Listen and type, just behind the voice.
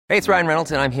Hey, it's Ryan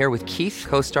Reynolds, and I'm here with Keith,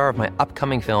 co-star of my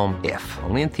upcoming film, If,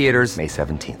 only in theaters May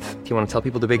 17th. Do you want to tell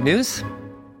people the big news?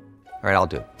 All right, I'll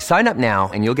do it. Sign up now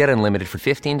and you'll get unlimited for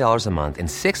 $15 a month and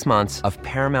 6 months of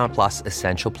Paramount Plus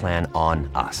Essential Plan on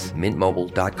us.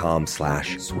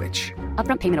 MintMobile.com/switch.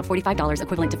 Upfront payment of $45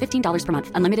 equivalent to $15 per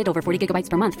month. Unlimited over 40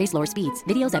 gigabytes per month. Face lower speeds.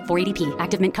 Videos at 480p.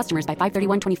 Active Mint customers by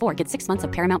 531.24 get 6 months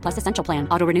of Paramount Plus Essential Plan.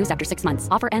 Auto renews after 6 months.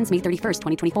 Offer ends May 31st,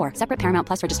 2024. Separate Paramount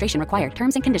Plus registration required.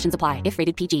 Terms and conditions apply if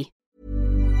rated PG.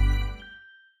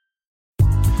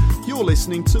 You're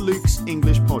listening to Luke's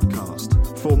English Podcast.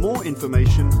 For more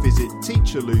information, visit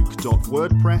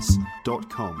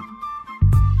teacherluke.wordpress.com.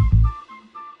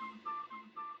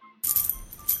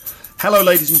 Hello,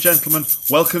 ladies and gentlemen.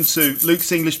 Welcome to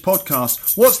Luke's English Podcast.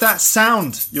 What's that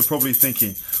sound, you're probably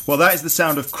thinking? Well, that is the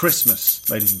sound of Christmas,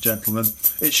 ladies and gentlemen.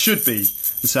 It should be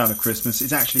the sound of Christmas.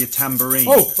 It's actually a tambourine.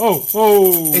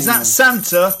 Oh! Is that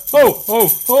Santa? Oh!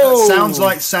 That sounds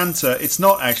like Santa. It's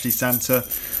not actually Santa.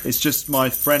 It's just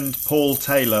my friend Paul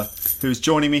Taylor who's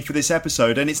joining me for this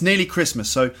episode, and it's nearly Christmas.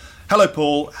 So, hello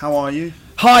Paul, how are you?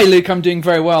 Hi Luke, I'm doing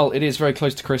very well. It is very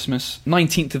close to Christmas.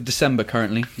 19th of December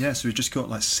currently. Yeah, so we've just got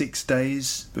like 6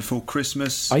 days before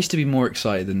Christmas. I used to be more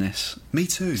excited than this. Me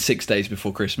too. 6 days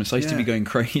before Christmas. I used to be going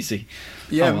crazy.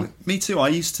 Yeah, oh, well. Me too. I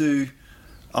used to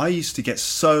get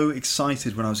so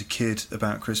excited when I was a kid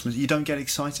about Christmas. You don't get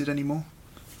excited anymore?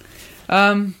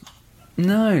 No,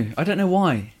 I don't know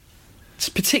why. It's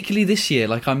particularly this year.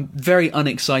 Like, I'm very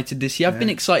unexcited this year. I've been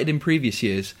excited in previous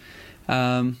years,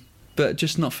 but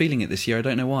just not feeling it this year. I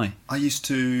don't know why. I used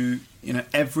to,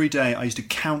 every day I used to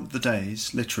count the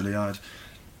days. Literally, I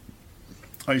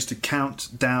used to count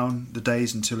down the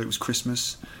days until it was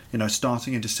Christmas.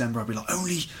 Starting in December, I'd be like,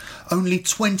 only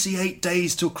 28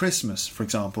 days till Christmas, for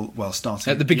example. Well, starting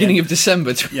at the beginning of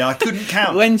December. Yeah, I couldn't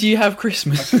count. When do you have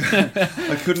Christmas?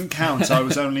 I couldn't count. I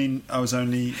was only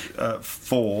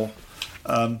 4.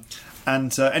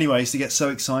 Anyway, I used to get so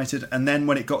excited, and then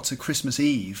when it got to Christmas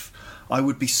Eve, I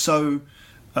would be so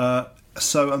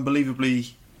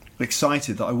unbelievably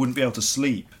excited that I wouldn't be able to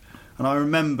sleep. And I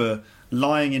remember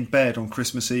lying in bed on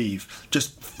Christmas Eve,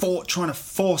 just trying to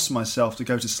force myself to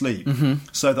go to sleep,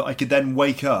 so that I could then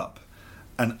wake up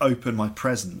and open my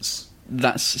presents.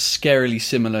 That's scarily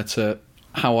similar to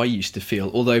how I used to feel,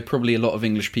 although probably a lot of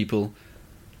English people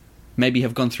maybe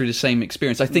have gone through the same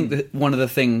experience. I think that one of the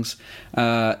things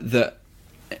that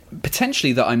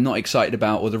potentially that I'm not excited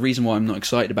about, or the reason why I'm not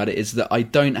excited about it, is that I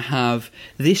don't have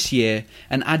this year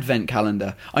an advent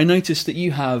calendar. I noticed that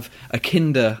you have a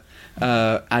Kinder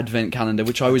advent calendar,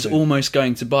 which I was almost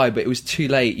going to buy, but it was too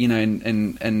late,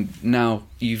 and now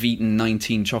you've eaten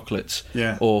 19 chocolates,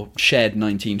 or shared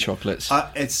 19 chocolates.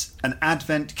 It's an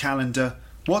advent calendar.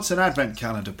 What's an advent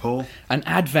calendar, Paul? An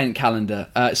advent calendar.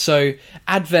 So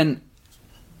advent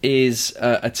is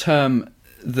a term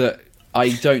that I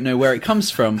don't know where it comes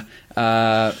from,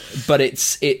 but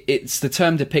it's the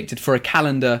term depicted for a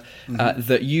calendar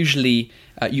that usually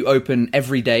you open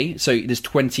every day. So there's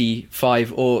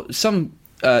 25, or some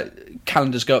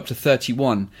calendars go up to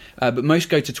 31, but most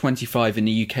go to 25 in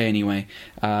the UK anyway.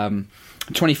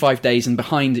 25 days, and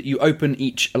behind it you open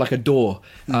each like a door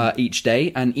each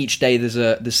day, and each day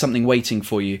there's something waiting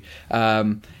for you,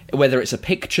 whether it's a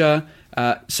picture.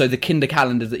 So the Kinder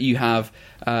calendar that you have,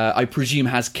 I presume,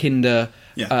 has Kinder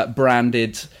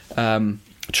branded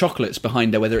chocolates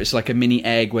behind there, whether it's like a mini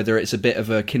egg, whether it's a bit of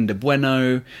a Kinder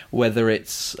Bueno, whether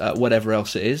it's whatever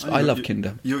else it is. I love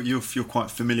Kinder. You're quite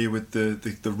familiar with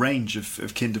the range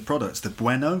of Kinder products. The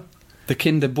Bueno? The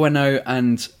Kinder Bueno,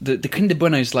 and the Kinder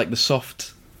Bueno is like the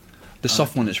soft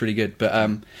one that's really good. But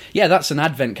that's an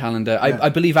advent calendar. I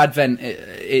believe Advent,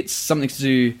 it's something to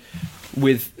do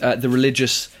with the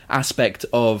religious aspect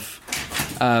of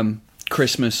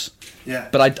Christmas. Yeah.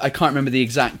 But I can't remember the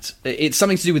exact... It's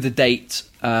something to do with the date.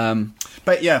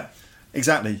 But yeah,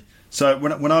 exactly. So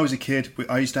when I was a kid,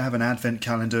 I used to have an advent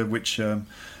calendar which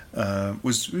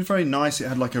was very nice. It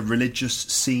had like a religious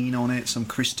scene on it, some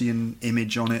Christian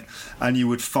image on it, and you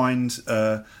would find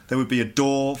there would be a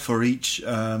door for each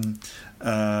day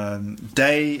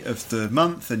of the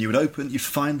month, and you'd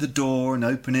find the door and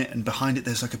open it, and behind it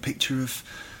there's like a picture of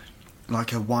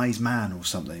like a wise man or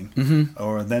something,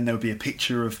 or then there would be a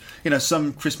picture of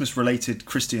some Christmas related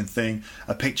Christian thing,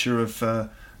 a picture of a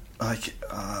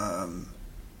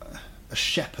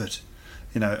shepherd,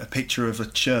 a picture of a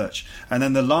church, and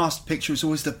then the last picture is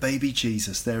always the baby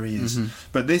Jesus. There he is.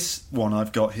 But this one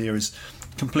I've got here is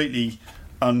completely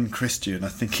un-Christian. I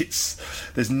think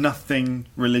there's nothing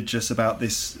religious about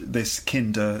this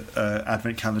Kinder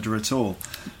Advent calendar at all.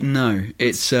 No,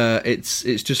 it's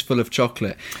just full of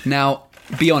chocolate. Now,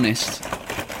 be honest,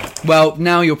 Well,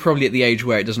 now you're probably at the age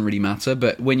where it doesn't really matter,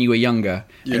 but when you were younger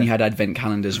Yeah. and you had advent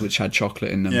calendars which had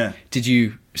chocolate in them, Yeah. did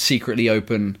you secretly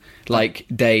open like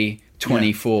day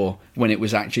 24 when it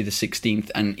was actually the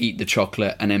 16th and eat the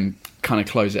chocolate and then kind of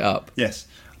close it up? Yes,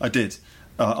 I did.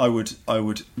 I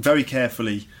would very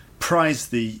carefully prise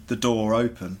the door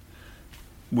open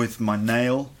with my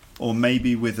nail, or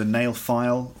maybe with a nail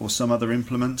file or some other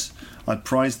implement. I'd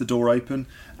prise the door open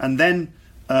and then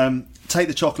take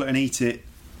the chocolate and eat it,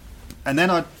 and then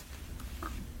I'd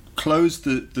close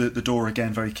the door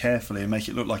again very carefully and make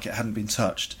it look like it hadn't been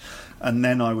touched, and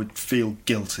then I would feel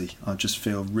guilty. I'd just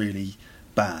feel really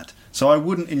bad. So I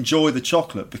wouldn't enjoy the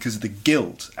chocolate because of the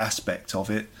guilt aspect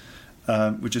of it.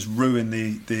 Would just ruin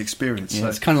the experience. Yeah, So-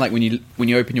 it's kind of like when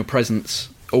you open your presents,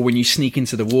 or when you sneak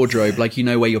into the wardrobe, like you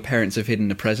know where your parents have hidden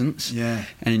the presents. Yeah.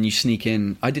 And then you sneak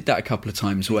in. I did that a couple of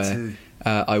times where too.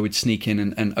 I would sneak in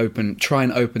and try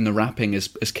and open the wrapping as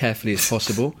carefully as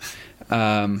possible,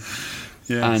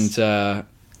 Yes.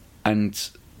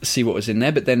 and see what was in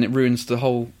there. But then it ruins the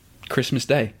whole Christmas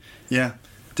day. Yeah.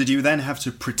 Did you then have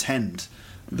to pretend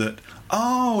that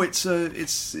it's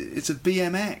a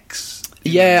BMX?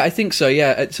 Yeah, I think so.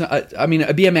 Yeah, I mean,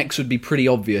 a BMX would be pretty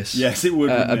obvious. Yes, it would,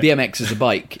 A wouldn't it? BMX is a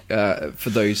bike. For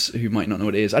those who might not know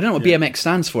what it is, I don't know what BMX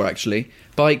stands for actually.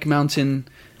 Bike, mountain,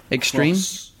 extreme.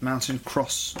 Mountain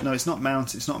cross. No, it's not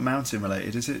mountain. It's not mountain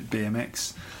related, is it?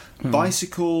 BMX, Hmm.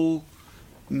 bicycle,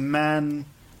 man.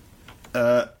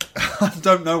 I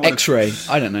don't know. What X-ray.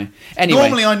 I don't know. Anyway,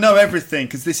 Normally I know everything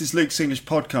because this is Luke's English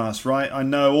podcast, right? I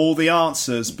know all the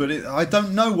answers, but I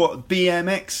don't know what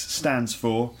BMX stands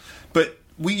for. But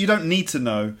you don't need to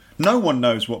know. No one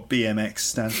knows what BMX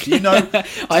stands for. You know,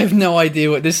 I have no idea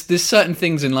what there's certain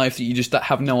things in life that you just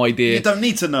have no idea you don't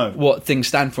need to know. what things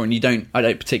stand for, and I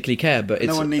don't particularly care. But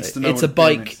it's one needs to know it's what a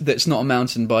bike BMX that's not a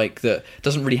mountain bike, that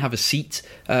doesn't really have a seat,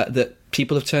 that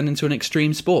people have turned into an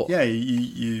extreme sport. Yeah,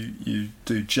 you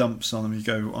do jumps on them. You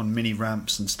go on mini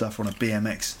ramps and stuff on a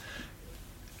BMX.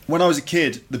 When I was a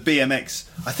kid, I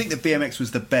think the BMX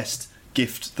was the best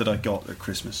gift that I got at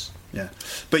Christmas. Yeah,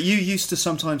 but you used to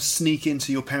sometimes sneak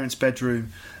into your parents'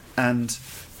 bedroom and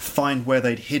find where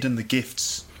they'd hidden the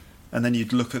gifts, and then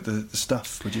you'd look at the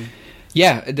stuff, would you?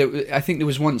 Yeah, I think there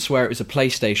was once where it was a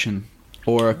PlayStation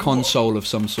or a console of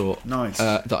some sort. Nice.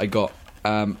 That I got,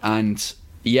 and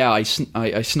yeah, I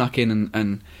snuck in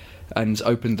and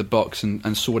opened the box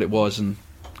and saw what it was and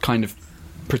kind of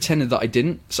pretended that I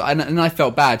didn't. So and I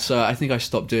felt bad, so I think I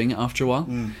stopped doing it after a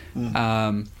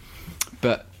while.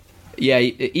 But yeah,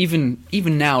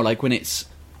 even now, like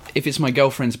if it's my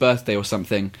girlfriend's birthday or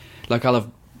something, like I'll have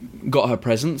got her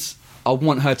presents, I'll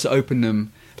want her to open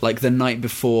them like the night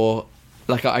before.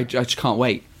 Like I just can't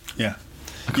wait. Yeah,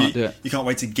 I can't do it. You can't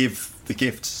wait to give the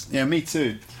gifts. Yeah, me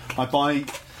too.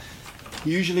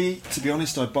 Usually, to be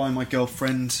honest, I buy my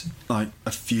girlfriend like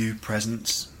a few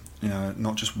presents. You know,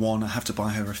 not just one. I have to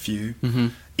buy her a few. Mm-hmm.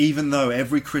 Even though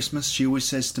every Christmas she always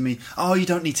says to me, "Oh, you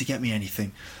don't need to get me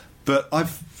anything." But I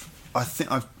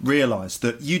think I've realised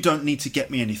that you don't need to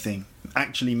get me anything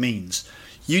actually means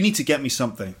you need to get me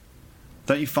something.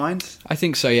 Don't you find? I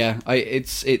think so. Yeah,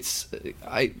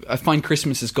 I find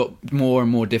Christmas has got more and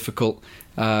more difficult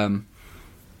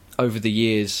over the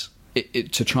years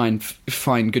to try and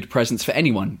find good presents for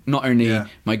anyone. Not only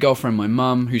my girlfriend, my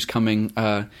mum, who's coming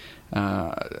to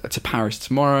Paris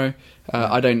tomorrow.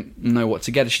 I don't know what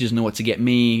to get her. She doesn't know what to get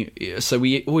me. So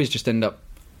we always just end up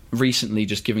recently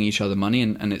just giving each other money,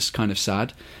 and it's kind of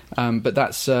sad. But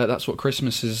that's what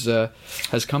Christmas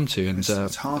has come to, and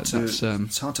it's hard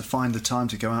to find the time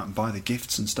to go out and buy the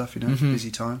gifts and stuff. You know, busy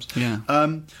times. Yeah.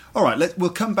 All right, we'll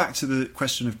come back to the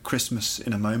question of Christmas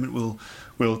in a moment.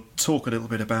 We'll talk a little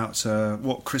bit about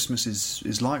what Christmas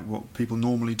is like, what people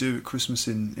normally do at Christmas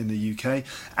in the UK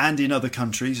and in other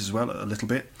countries as well, a little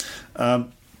bit.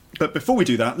 But before we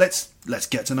do that, let's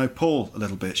get to know Paul a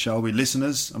little bit, shall we,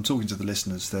 listeners? I'm talking to the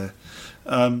listeners there.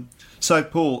 So,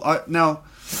 Paul, now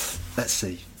let's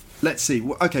see.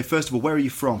 Okay, first of all, where are you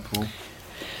from, Paul?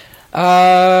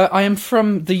 I am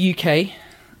from the UK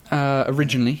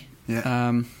originally.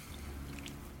 Yeah.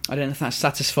 I don't know if that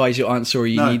satisfies your answer, or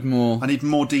you need more. I need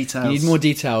more details. You need more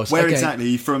details. Where Okay. exactly? Are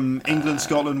you from England,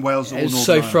 Scotland, Wales, or Northern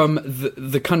So Ireland? from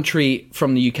the country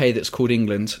from the UK that's called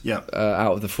England. Yeah.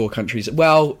 Out of the 4 countries,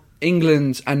 well,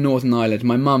 England and Northern Ireland.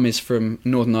 My mum is from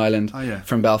Northern Ireland. Oh, yeah.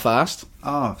 From Belfast.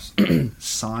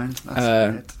 Signed.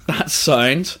 That's it. That's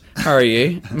signed. How are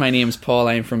you? My name's Paul.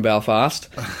 I'm from Belfast.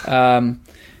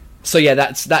 So yeah,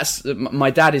 that's. My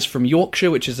dad is from Yorkshire,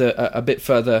 which is a bit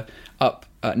further up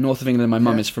north of England. My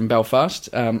mum is from Belfast.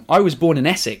 I was born in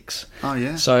Essex. Oh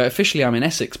yeah. So officially, I'm an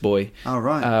Essex boy. Oh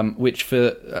right. Which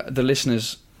for the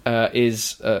listeners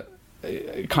is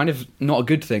kind of not a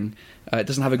good thing. It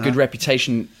doesn't have a good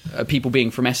reputation. People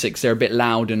being from Essex, they're a bit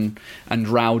loud and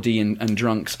rowdy and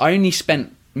drunks. I only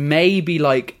spent maybe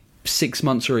like 6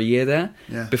 months or a year there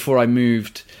before I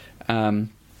moved to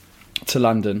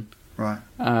London. Right.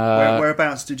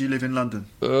 Whereabouts did you live in London?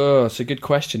 Oh, it's a good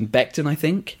question. Beckton, I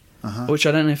think, which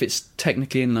I don't know if it's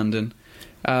technically in London.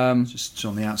 Just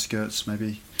on the outskirts,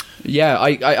 maybe. Yeah,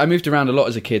 I moved around a lot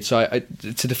as a kid, so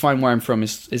to define where I'm from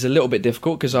is a little bit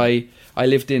difficult because I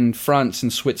lived in France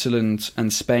and Switzerland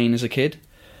and Spain as a kid.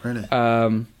 Really?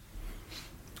 And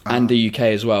the UK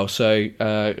as well. So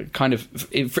kind of,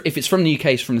 if it's from the UK,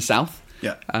 it's from the south.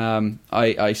 Yeah.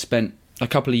 I spent a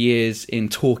couple of years in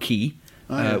Torquay,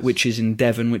 yes. which is in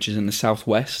Devon, which is in the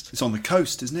southwest. It's on the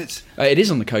coast, isn't it? It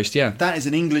is on the coast, yeah. That is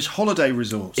an English holiday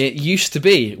resort. It used to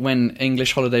be when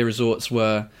English holiday resorts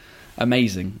were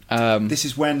amazing. This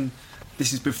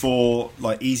is before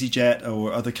like EasyJet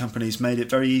or other companies made it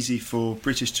very easy for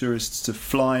British tourists to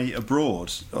fly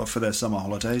abroad for their summer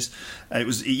holidays.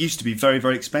 It used to be very,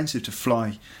 very expensive to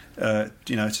fly,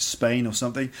 to Spain or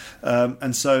something,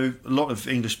 and so a lot of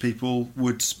English people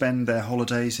would spend their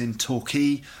holidays in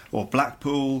Torquay or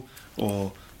Blackpool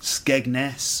or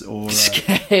Skegness or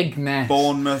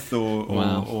Bournemouth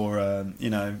or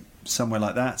somewhere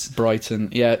like that. Brighton,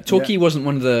 yeah. Torquay wasn't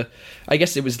one of the. I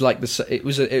guess it was like it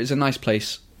was a nice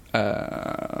place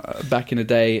back in the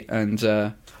day, and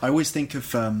I always think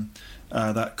of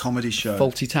that comedy show,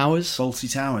 Fawlty Towers.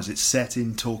 Fawlty Towers. It's set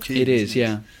in Torquay. It is,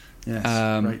 yeah.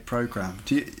 Yes, great program.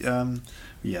 Do you?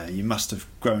 You must have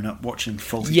grown up watching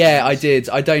Fawlty Towers. Yeah, I did.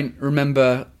 I don't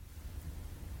remember.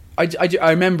 I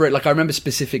remember it. Like I remember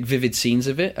specific vivid scenes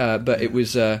of it, but it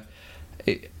was.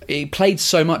 It played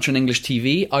so much on English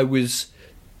TV. I was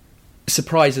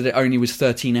surprised that it only was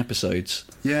 13 episodes.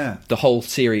 Yeah. The whole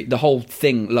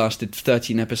thing lasted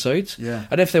 13 episodes. Yeah.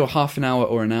 I don't know if they were half an hour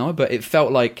or an hour, but it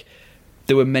felt like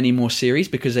there were many more series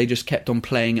because they just kept on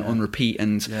playing it on repeat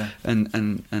and that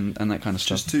kind of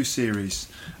stuff. Just 2 series.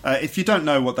 If you don't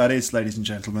know what that is, ladies and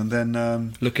gentlemen,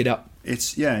 then look it up.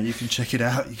 You can check it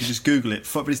out. You can just Google it.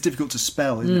 But it's difficult to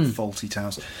spell, isn't it? Fawlty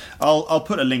Towers. I'll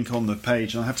put a link on the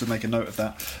page, and I'll have to make a note of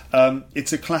that.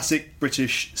 It's a classic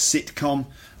British sitcom.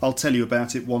 I'll tell you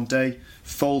about it one day.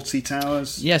 Fawlty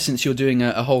Towers. Yeah, since you're doing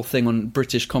a whole thing on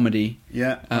British comedy.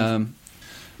 Yeah.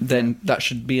 Then that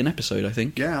should be an episode, I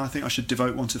think. Yeah, I think I should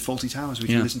devote one to Fawlty Towers. We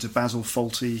can listen to Basil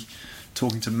Fawlty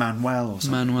talking to Manuel or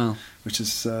something. Manuel. Which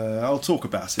is, I'll talk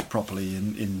about it properly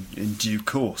in due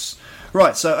course.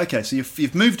 Right, so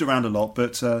you've moved around a lot,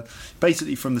 but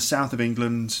basically from the south of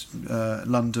England,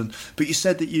 London. But you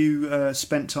said that you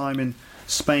spent time in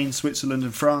Spain, Switzerland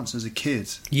and France as a kid.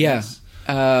 Yeah. Yes.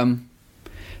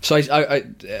 So I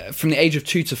from the age of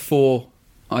 2 to 4,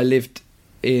 I lived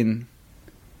in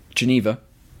Geneva.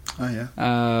 Oh,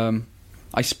 yeah.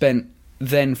 I spent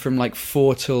then from like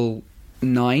 4 till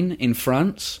 9 in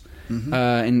France,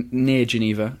 near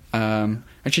Geneva.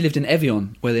 Actually lived in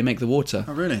Evian, where they make the water.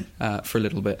 Oh, really? For a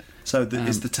little bit. So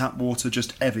is the tap water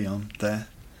just Evian there?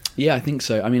 Yeah, I think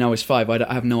so. I mean, I was 5.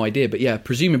 I have no idea. But yeah,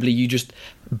 presumably you just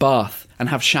bath and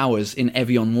have showers in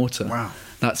Evian water. Wow.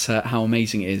 That's how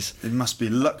amazing it is. It must be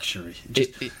luxury.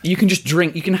 You can just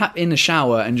drink. You can hop in a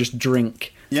shower and just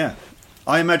drink. Yeah.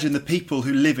 I imagine the people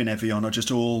who live in Evian are just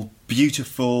all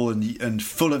beautiful and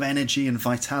full of energy and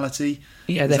vitality.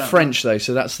 Yeah, they're French though,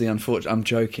 so that's the unfortunate. I'm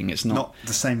joking. It's not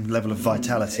the same level of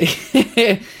vitality.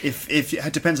 If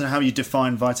it depends on how you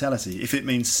define vitality. If it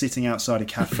means sitting outside a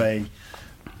cafe,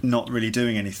 not really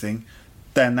doing anything,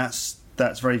 then that's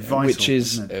very vital. Which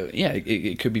is isn't it?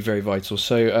 it could be very vital.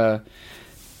 So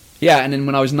and then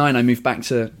when I was 9, I moved back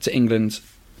to England.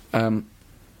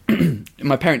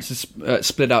 My parents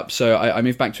split up, so I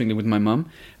moved back to England with my mum.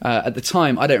 At the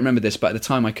time, I don't remember this, but at the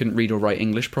time I couldn't read or write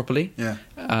English properly. Yeah.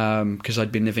 Because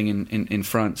I'd been living in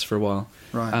France for a while.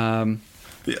 Right.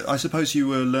 I suppose you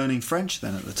were learning French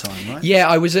then at the time, right? Yeah,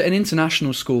 I was at an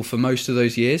international school for most of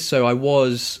those years, so I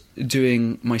was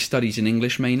doing my studies in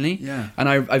English mainly. Yeah. And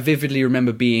I vividly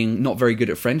remember being not very good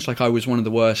at French. Like I was one of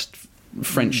the worst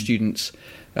French students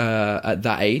at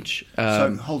that age.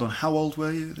 So hold on, how old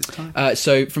were you at this time?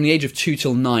 So from the age of 2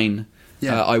 till 9,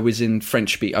 I was in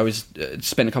French speak. I was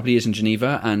spent a couple of years in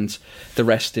Geneva and the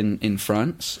rest in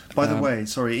France. By the way,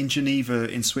 sorry, in Geneva,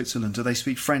 in Switzerland, do they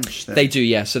speak French there? They do,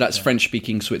 yeah. So that's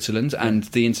French-speaking Switzerland, and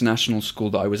the international school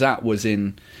that I was at was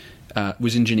in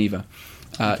Geneva.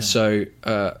 Okay. So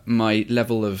my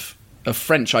level of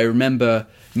French, I remember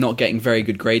not getting very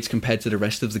good grades compared to the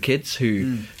rest of the kids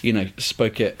who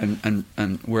spoke it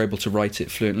and were able to write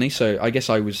it fluently. So I guess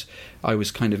I was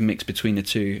kind of mixed between the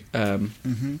two.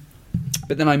 Mm-hmm.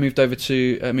 But then I moved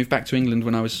back to England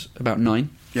when I was about 9.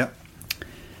 Yeah.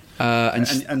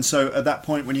 And so at that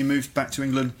point, when you moved back to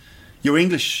England, your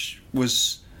English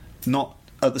was not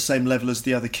at the same level as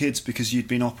the other kids because you'd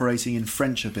been operating in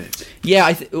French a bit. Yeah,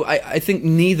 I think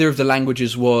neither of the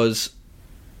languages was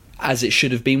as it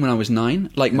should have been when I was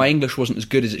 9. Like, my English wasn't as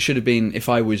good as it should have been if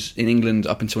I was in England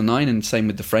up until 9, and same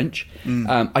with the French.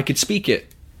 I could speak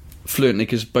it fluently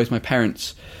because both my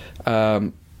parents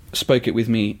spoke it with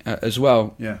me as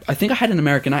well. Yeah. I think I had an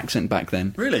American accent back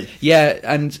then. Really? Yeah,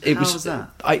 and it How was that?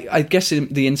 I guess in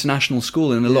the international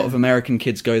school, and a lot of American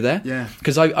kids go there. Yeah.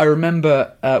 Because I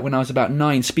remember when I was about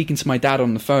 9 speaking to my dad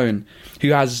on the phone, who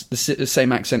has the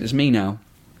same accent as me now.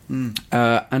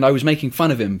 And I was making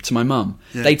fun of him to my mum.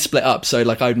 Yeah. They'd split up, so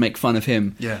like I would make fun of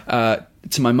him to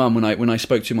my mum when I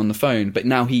spoke to him on the phone. But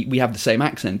now we have the same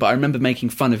accent. But I remember making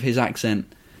fun of his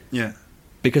accent. Yeah.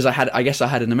 Because I guess I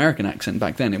had an American accent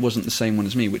back then. It wasn't the same one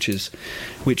as me, which is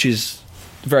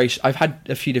very. I've had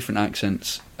a few different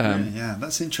accents. Yeah,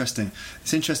 that's interesting.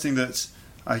 It's interesting that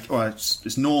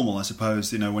it's normal, I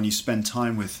suppose. You know, when you spend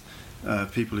time with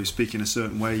people who speak in a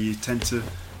certain way, you tend to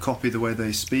copy the way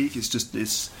they speak.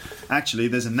 It's actually,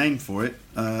 there's a name for it,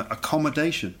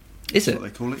 accommodation. Is it? That's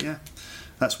what they call it? Yeah.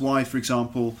 That's why, for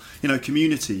example,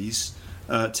 communities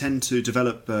tend to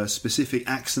develop specific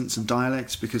accents and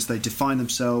dialects because they define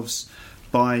themselves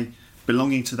by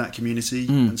belonging to that community,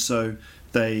 and so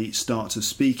they start to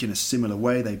speak in a similar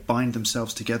way. They bind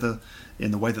themselves together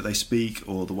in the way that they speak,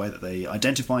 or the way that they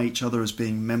identify each other as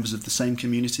being members of the same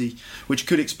community, which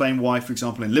could explain why, for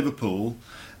example, in Liverpool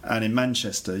and in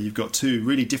Manchester, you've got two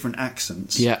really different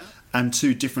accents and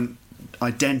two different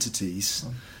identities.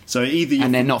 So either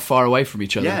they're not far away from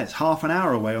each other. Yeah, it's half an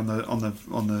hour away on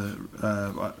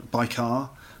the by car,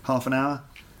 half an hour.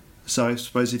 So I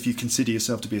suppose if you consider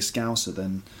yourself to be a Scouser,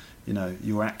 then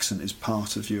your accent is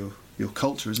part of your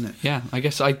culture, isn't it? Yeah, I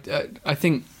guess I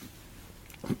think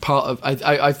part of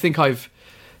I think I've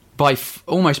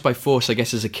almost by force, I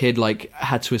guess, as a kid, like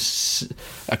had to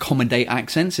accommodate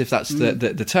accents, if that's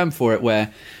the term for it.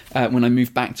 Where when I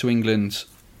moved back to England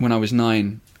when I was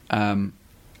 9.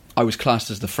 I was classed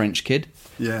as the French kid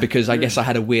because I guess I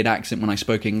had a weird accent when I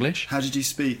spoke English. How did you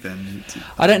speak then?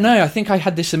 I don't know. I think I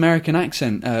had this American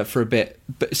accent for a bit.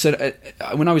 But so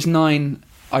when I was 9,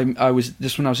 I was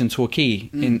just when I was in Torquay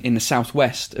in the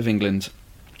southwest of England,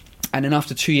 and then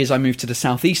after 2 years I moved to the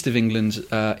southeast of England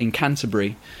in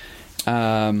Canterbury.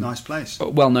 Nice place.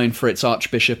 Well known for its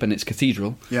archbishop and its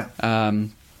cathedral. Yeah.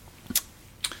 And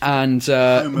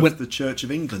home of the Church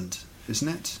of England, isn't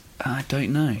it? I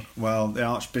don't know. Well, the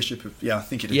Archbishop of... Yeah, I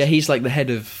think it is. Yeah, he's like the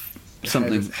head of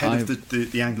something. Head of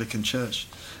the Anglican Church.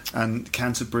 And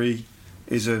Canterbury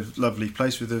is a lovely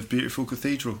place with a beautiful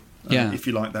cathedral, if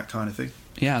you like that kind of thing.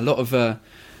 Yeah, a lot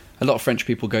of French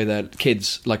people go there,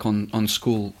 kids, like on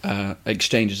school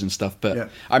exchanges and stuff. But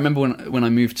I remember when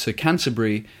I moved to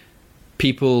Canterbury,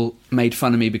 people made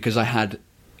fun of me because I had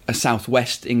a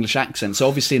southwest English accent. So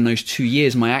obviously in those 2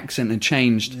 years my accent had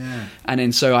changed, and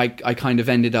then so I kind of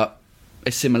ended up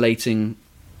assimilating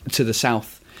to the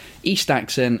southeast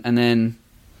accent, and then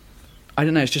I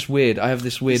don't know, it's just weird. I have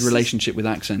this weird relationship with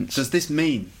accents. Does this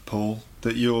mean, Paul,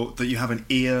 that you have an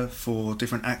ear for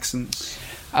different accents?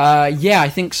 Yeah, I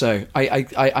think so.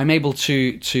 I'm able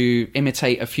to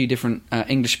imitate a few different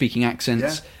English speaking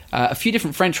accents, a few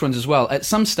different French ones as well. At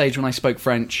some stage when I spoke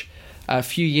French a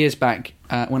few years back,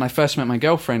 when I first met my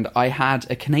girlfriend, I had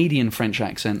a Canadian French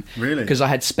accent. Really? Because I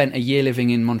had spent a year living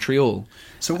in Montreal.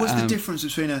 So what's the difference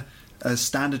between a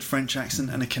standard French accent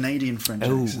and a Canadian French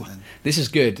accent then? This is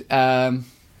good.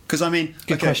 Because, I mean...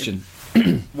 Good question.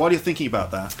 While you're thinking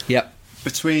about that... Yep.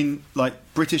 Between, like,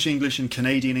 British English and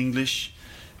Canadian English,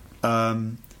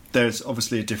 there's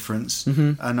obviously a difference.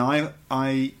 Mm-hmm. And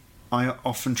I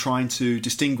often trying to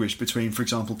distinguish between, for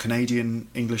example, Canadian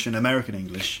English and American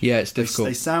English. Yeah, it's difficult.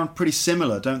 They sound pretty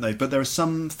similar, don't they? But there are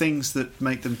some things that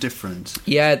make them different.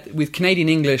 Yeah, with Canadian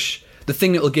English, the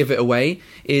thing that will give it away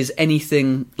is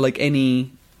anything, like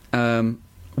any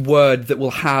word that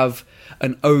will have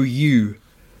an OU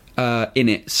in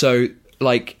it. So,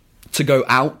 like, to go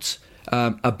out,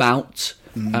 about.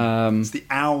 It's the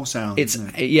ow sound,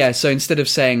 isn't it? Yeah, so instead of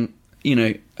saying...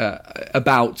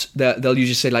 about, they'll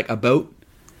usually say like a boat,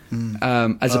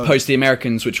 as opposed to the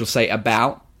Americans, which will say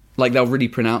about, like they'll really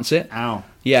pronounce it. Ow.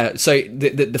 Yeah. So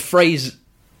the phrase,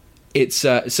 it's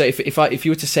so if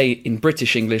you were to say in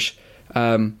British English,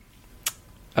 out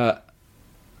and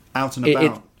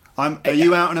about. Are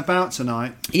you out and about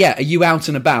tonight? Yeah. Are you out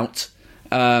and about?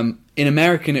 In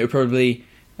American, it would probably,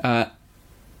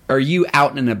 are you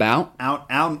out and about? Out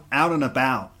and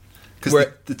about. Because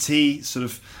the T sort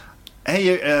of. Hey,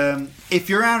 if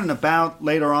you're out and about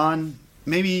later on,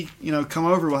 maybe come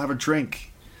over. We'll have a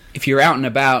drink. if you're out and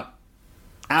about.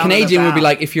 Out Canadian and would be about.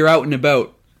 like, if you're out and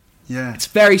about. Yeah. It's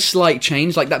very slight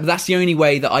change like that. But that's the only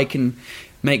way that I can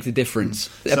make the difference.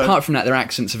 So- Apart from that, their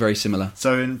accents are very similar.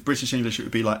 So in British English, it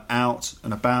would be like out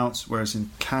and about, whereas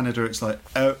in Canada, it's like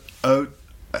out.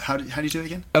 How do you do it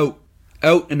again?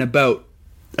 Out and about.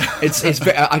 It's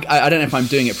very, I don't know if I'm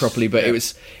doing it properly, but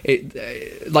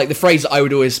like the phrase that I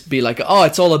would always be like, oh,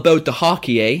 it's all about the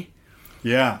hockey, eh?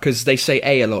 Yeah. Because they say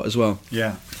a lot as well.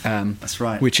 Yeah. That's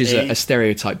right. Which is A. a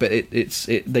stereotype, but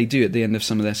they do at the end of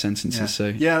some of their sentences. Yeah. So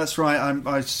Yeah, that's right.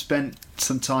 I spent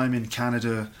some time in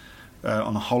Canada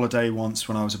on a holiday once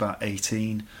when I was about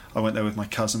 18. I went there with my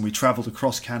cousin. We travelled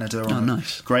across Canada on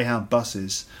nice. Greyhound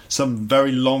buses. Some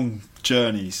very long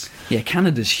journeys. yeah,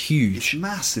 Canada's It's huge.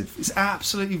 massive. It's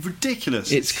absolutely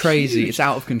ridiculous. It's crazy. huge. It's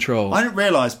out of control. I didn't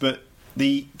realise, but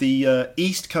the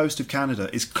east coast of Canada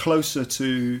is closer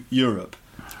to Europe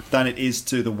than it is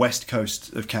to the west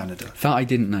coast of Canada. That I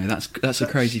didn't know. That's a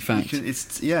crazy fact.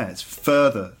 It's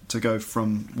further to go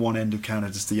from one end of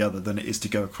Canada to the other than it is to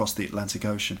go across the Atlantic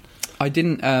Ocean. I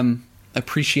didn't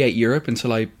appreciate Europe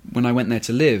until when I went there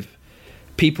to live.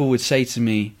 People would say to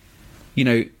me,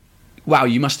 wow,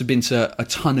 you must have been to a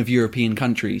ton of European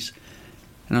countries.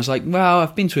 And I was like, well,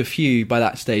 I've been to a few by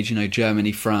that stage,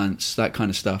 Germany, France, that kind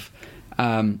of stuff.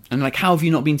 And like, how have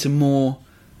you not been to more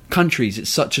countries? It's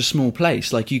such a small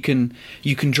place. Like you can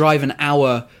drive an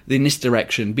hour in this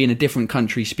direction, be in a different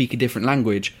country, speak a different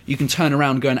language. You can turn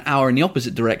around, go an hour in the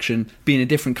opposite direction, be in a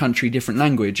different country, different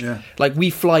language. Yeah. Like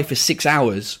we fly for 6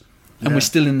 hours and Yeah. we're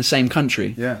still in the same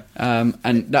country. Yeah.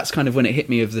 And that's kind of when it hit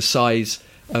me of the size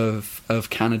of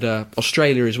Canada.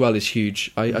 Australia as well is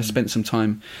huge. I spent some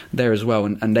time there as well,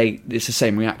 and it's the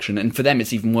same reaction. And for them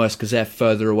it's even worse because they're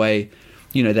further away.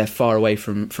 They're far away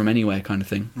from anywhere, kind of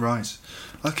thing. Right.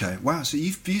 Okay. Wow. So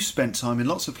you've spent time in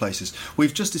lots of places.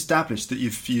 We've just established that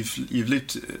you've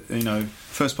lived,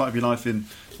 first part of your life in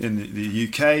the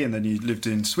UK, and then you lived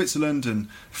in Switzerland and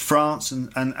France,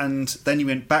 and then you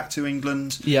went back to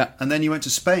England. Yeah. And then you went to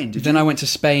Spain. Then I went to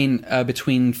Spain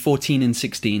between 14 and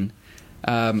 16.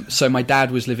 So my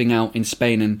dad was living out in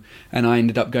Spain, and I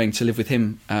ended up going to live with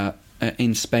him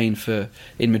in Spain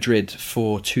in Madrid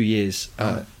for 2 years.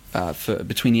 For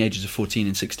between the ages of 14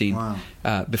 and 16.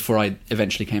 Wow. Before I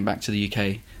eventually came back to the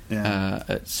UK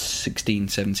at 16,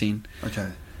 17. Okay.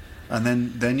 And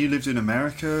then you lived in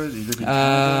America? You lived in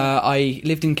Canada? I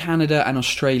lived in Canada and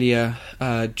Australia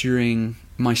during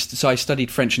so I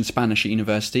studied French and Spanish at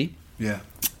university. Yeah.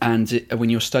 And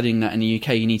when you're studying that in the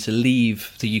UK, you need to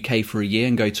leave the UK for a year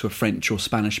and go to a French or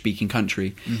Spanish-speaking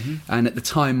country. Mm-hmm. And at the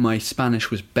time, my Spanish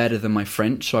was better than my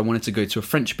French, so I wanted to go to a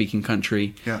French-speaking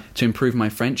country to improve my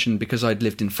French. And because I'd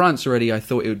lived in France already, I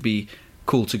thought it would be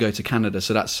cool to go to Canada.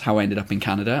 So that's how I ended up in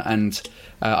Canada. And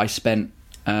I spent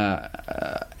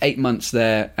 8 months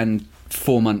there and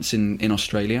 4 months in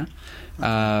Australia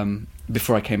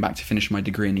before I came back to finish my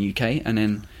degree in the UK. And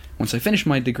then once I finished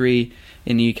my degree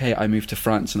in the UK, I moved to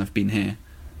France, and I've been here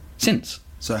since.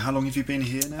 So how long have you been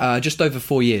here now? Just over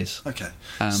 4 years. Okay.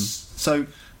 So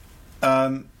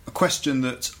a question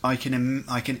that I can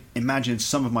imagine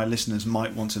some of my listeners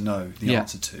might want to know the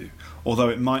answer to, although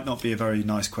it might not be a very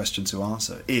nice question to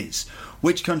answer, is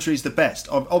which country is the best?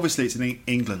 Obviously it's in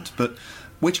England, but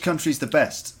which country is the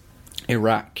best?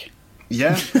 Iraq.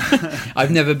 Yeah?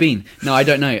 I've never been. No, I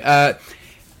don't know.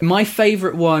 My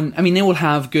favourite one, I mean, they all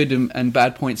have good and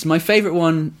bad points. My favourite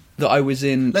one that I was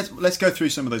in... Let's go through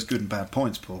some of those good and bad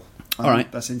points, Paul. All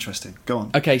right. That's interesting. Go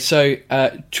on. Okay, so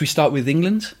should we start with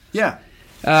England? Yeah.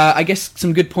 I guess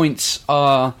some good points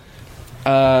are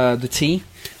the tea.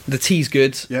 The tea's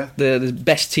good. Yeah. The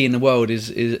best tea in the world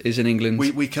is in England.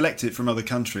 We collect it from other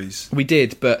countries. We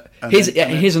did, but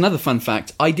here's another fun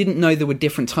fact. I didn't know there were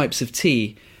different types of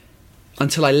tea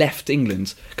until I left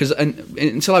England. Because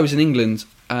until I was in England...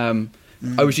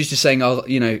 I was used to saying,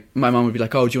 my mum would be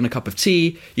like, "Oh, do you want a cup of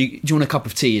tea?" Do you want a cup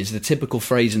of tea is the typical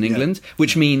phrase in England,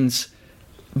 which means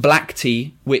black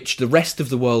tea, which the rest of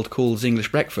the world calls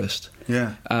English breakfast,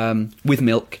 with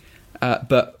milk,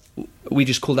 but we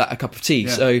just call that a cup of tea.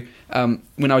 Yeah. So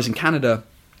when I was in Canada,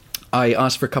 I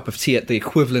asked for a cup of tea at the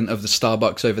equivalent of the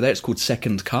Starbucks over there. It's called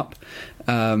Second Cup,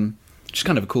 which is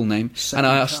kind of a cool name. Second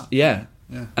and I asked, Cup.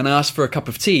 And I asked for a cup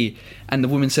of tea, and the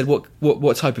woman said,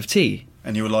 "What type of tea?"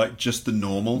 And you were like, "Just the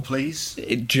normal, please."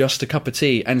 Just a cup of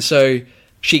tea. And so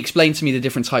she explained to me the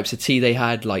different types of tea they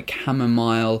had, like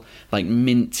chamomile, like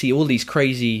mint tea, all these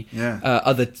crazy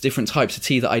other different types of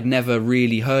tea that I'd never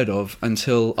really heard of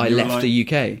until I left the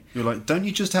UK. You're like, "Don't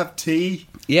you just have tea?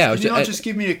 Yeah. Can you not just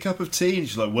give me a cup of tea?" And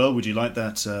she's like, "Well, would you like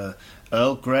that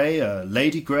Earl Grey,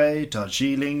 Lady Grey,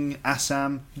 Darjeeling,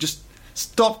 Assam? Just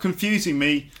stop confusing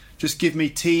me. Just give me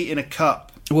tea in a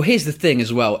cup. Well, here's the thing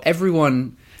as well.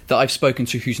 Everyone that I've spoken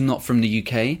to who's not from the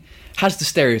UK has the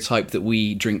stereotype that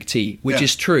we drink tea, which Yeah.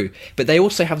 is true. But they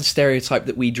also have the stereotype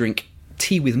that we drink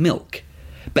tea with milk.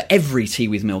 But every tea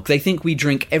with milk. They think we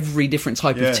drink every different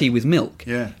type Yeah. of tea with milk.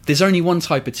 Yeah. There's only one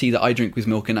type of tea that I drink with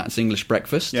milk, and that's English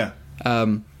breakfast. Yeah.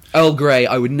 Earl Grey,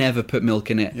 I would never put milk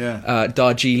in it. Yeah.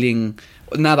 Darjeeling.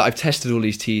 Now that I've tested all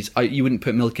these teas, you wouldn't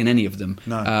put milk in any of them.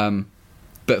 No.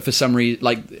 But for some reason,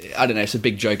 like, I don't know, it's a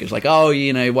big joke. It's like, oh,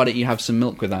 you know, why don't you have some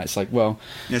milk with that? It's like, well...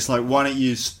 It's like, why don't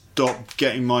you stop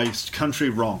getting my country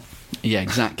wrong? Yeah,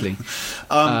 exactly.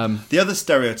 The other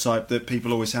stereotype that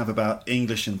people always have about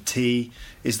English and tea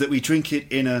is that we drink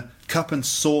it in a cup and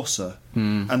saucer,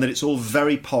 and that it's all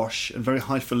very posh and very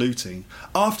highfalutin.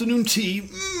 Afternoon tea,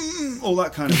 all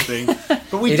that kind of thing.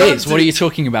 But we It don't is. What are you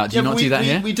talking about? Do you but not do that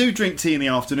here? We do drink tea in the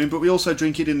afternoon, but we also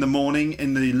drink it in the morning,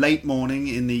 in the late morning,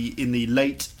 in the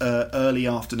late early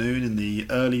afternoon, in the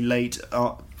early late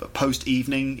post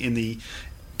evening, in the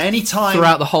any time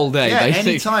Throughout the whole day, Yeah,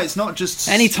 basically. any time. It's not just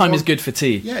Any time is one- good for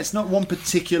tea. Yeah, it's not one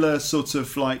particular sort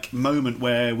of like moment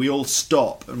where we all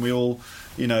stop and we all,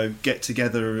 you know, get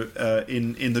together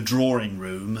in the drawing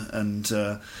room and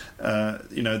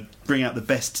you know, bring out the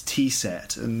best tea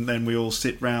set, and then we all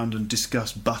sit round and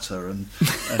discuss butter and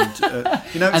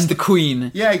you know, And the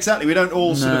Queen. yeah, exactly. We don't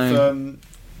all sort No. of.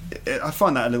 I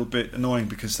find that a little bit annoying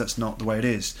because that's not the way it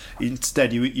is.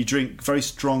 Instead, you drink very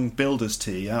strong builder's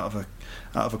tea out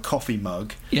of a coffee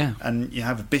mug, Yeah. and you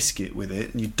have a biscuit with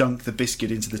it, and you dunk the biscuit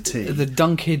into the tea. The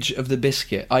dunkage of the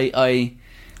biscuit.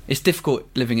 It's difficult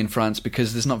living in France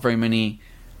because there's not very many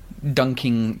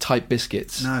dunking type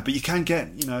biscuits. No, but you can get,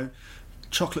 you know,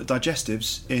 chocolate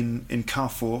digestives in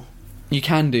Carrefour. You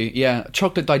can do, yeah.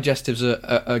 Chocolate digestives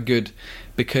are good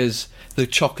because the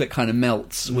chocolate kind of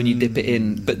melts when you dip it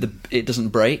in, but it doesn't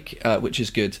break, which is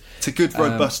good. It's a good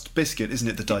robust biscuit, isn't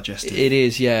it? The digestive. It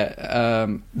is, yeah.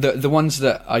 The ones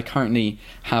that I currently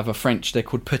have are French. They're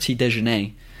called petit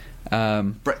déjeuner.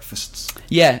 Breakfasts.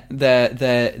 Yeah,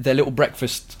 they're little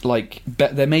breakfast, like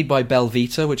they're made by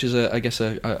Belvita, which is I guess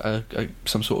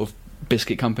some sort of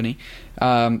biscuit company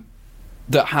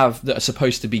that are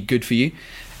supposed to be good for you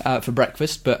for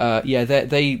breakfast. But yeah,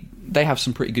 they have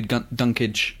some pretty good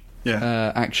dunkage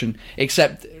action.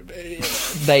 Except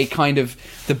they kind of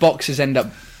the boxes end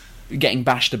up getting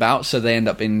bashed about, so they end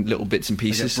up in little bits and They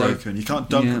pieces. get broken. You can't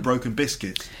dunk Yeah. a broken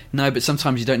biscuit. No, but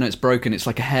sometimes you don't know it's broken. It's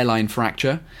like a hairline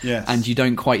fracture. Yes. And you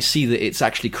don't quite see that it's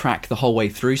actually cracked the whole way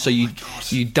through. So you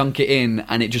dunk it in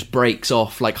and it just breaks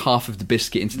off like half of the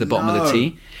biscuit into the bottom of the No.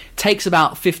 tea. Takes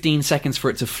about 15 seconds for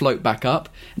it to float back up.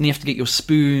 And you have to get your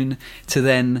spoon to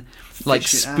then like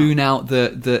Fish it spoon out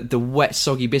the wet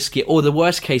soggy biscuit. Or the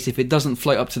worst case, if it doesn't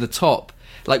float up to the top,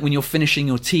 like when you're finishing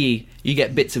your tea, you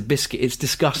get bits of biscuit. It's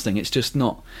disgusting. It's just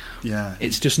not. Yeah.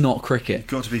 It's just not cricket. You've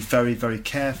got to be very, very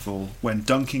careful when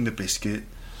dunking the biscuit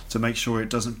to make sure it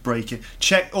doesn't break it.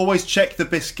 Always check the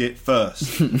biscuit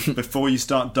first before you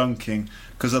start dunking,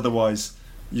 because otherwise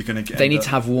you're going to get. They need to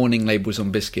have warning labels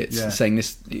on biscuits saying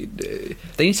this. They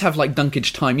need to have like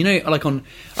dunkage time. You know, like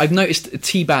I've noticed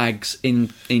tea bags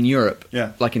in Europe,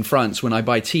 like in France, when I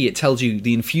buy tea, it tells you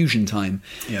the infusion time.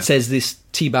 Yeah. It says this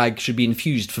tea bag should be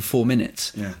infused for 4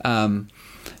 minutes. Yeah.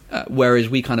 Whereas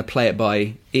we kind of play it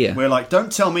by ear. We're like,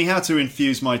 don't tell me how to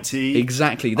infuse my tea.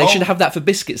 Exactly. They should have that for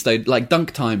biscuits though, like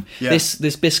dunk time. Yeah.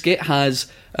 This biscuit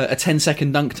has a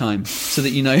 10-second dunk time, so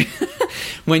that you know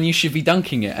when you should be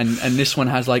dunking it. And this one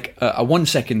has like a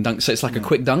 1-second dunk, so it's like a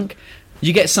quick dunk.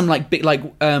 You get some like big like.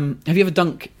 Have you ever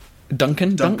dunked?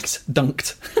 Duncan? Dunked.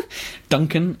 Dunked.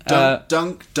 Duncan.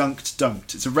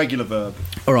 Dunked. It's a regular verb.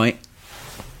 All right.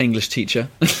 English teacher.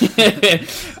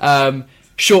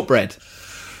 Shortbread.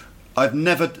 I've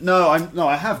never.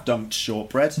 I have dunked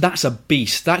shortbread. That's a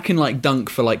beast. That can like dunk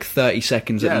for like 30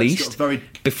 seconds Yeah, at it's least got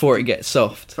before it gets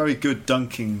soft. Very good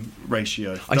dunking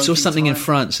ratio. I saw Dunking something in time.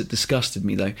 France that disgusted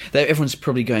me though. Everyone's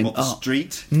probably going, What, the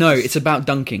street? No, it's about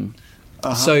dunking.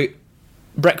 So,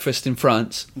 breakfast in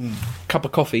France, cup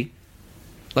of coffee,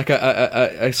 like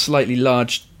a slightly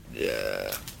large,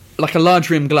 like a large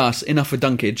rim glass, enough for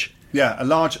dunkage. Yeah, a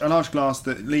large glass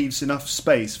that leaves enough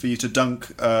space for you to dunk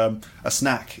a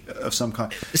snack of some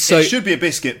kind. So- it should be a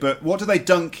biscuit, but what do they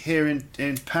dunk here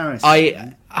in Paris?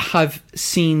 I have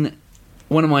seen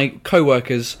one of my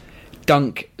co-workers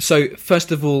dunk. So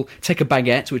first of all, take a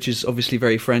baguette, which is obviously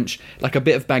very French, like a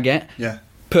bit of baguette. Yeah.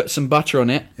 Put some butter on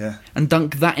it. Yeah. And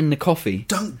dunk that in the coffee.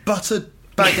 Dunk buttered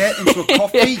baguette into a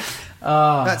coffee?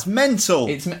 That's mental.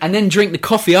 And then drink the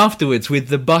coffee afterwards with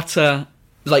the butter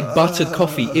like buttered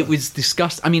coffee. It was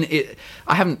disgusting. I mean,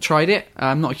 I haven't tried it.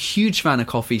 I'm not a huge fan of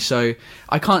coffee, so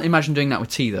I can't imagine doing that with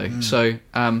tea, though. So,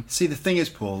 see, the thing is,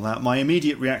 Paul, that my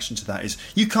immediate reaction to that is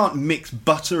you can't mix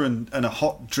butter and a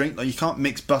hot drink. Like, you can't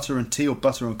mix butter and tea or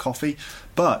butter and coffee.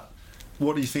 But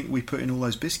what do you think we put in all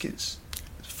those biscuits?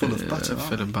 Full of butter, aren't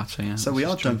full they? of butter, yeah. So we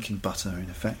are dunking butter,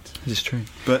 in effect. This is true.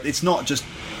 But it's not just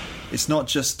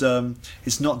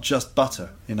butter.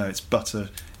 You know, it's butter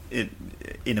in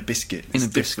a biscuit. It's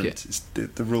different. It's,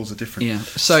 the rules are different. Yeah.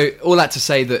 So all that to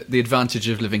say that the advantage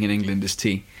of living in England is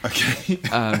tea. Okay.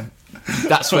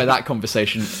 That's where that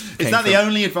conversation came Is that from. the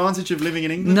only advantage of living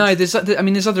in England? No, there's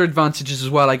other advantages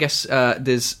as well. I guess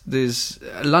there's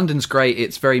London's great.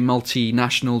 It's very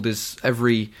multinational. There's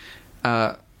every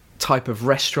type of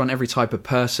restaurant, every type of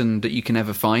person that you can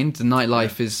ever find. The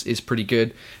nightlife is pretty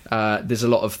good. There's a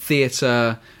lot of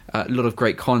theatre, a lot of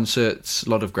great concerts, a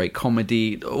lot of great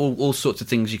comedy, all sorts of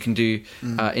things you can do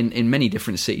in many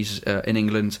different cities in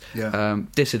England. Yeah.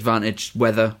 Disadvantaged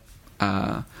weather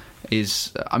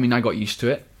is, I mean, I got used to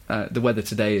it. The weather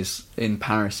today in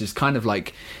Paris is kind of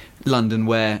like London,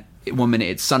 where 1 minute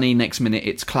it's sunny, next minute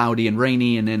it's cloudy and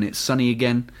rainy, and then it's sunny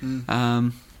again.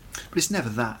 But it's never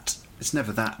that. It's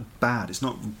never that bad. It's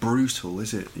not brutal,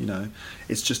 is it? You know,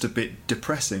 it's just a bit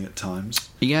depressing at times.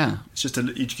 Yeah. It's just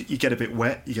you get a bit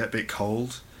wet, you get a bit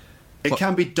cold. It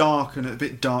can be dark and a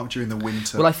bit dark during the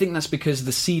winter. Well, I think that's because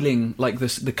the ceiling, like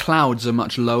the clouds, are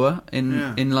much lower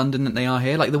in London than they are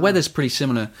here. Like the weather's pretty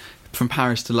similar from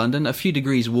Paris to London, a few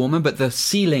degrees warmer, but the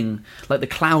ceiling, like the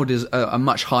cloud, is are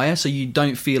much higher, so you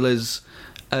don't feel as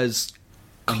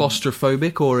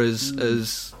claustrophobic or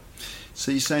as. So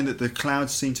you're saying that the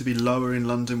clouds seem to be lower in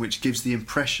London, which gives the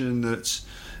impression that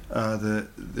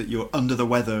that you're under the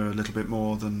weather a little bit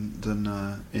more than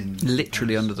in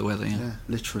Literally Paris. under the weather, yeah. Yeah,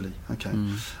 literally. Okay.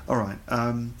 All right.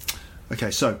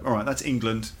 Okay, so, all right, that's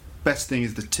England. Best thing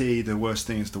is the tea, the worst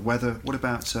thing is the weather. What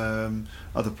about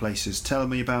other places? Tell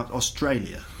me about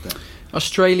Australia, then.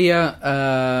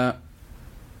 Australia,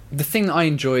 the thing that I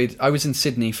enjoyed, I was in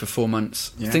Sydney for 4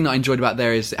 months. Yeah. The thing that I enjoyed about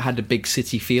there is it had a big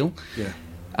city feel. Yeah.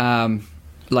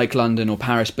 Like London or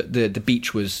Paris, but the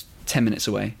beach was 10 minutes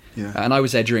away. Yeah. And I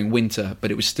was there during winter,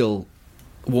 but it was still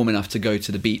warm enough to go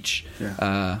to the beach,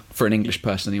 for an English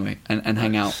person anyway, and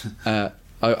hang out.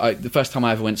 The first time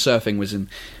I ever went surfing was in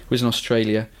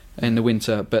Australia in the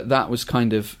winter, but that was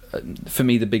kind of, for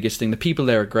me, the biggest thing. The people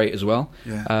there are great as well.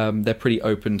 Yeah. They're pretty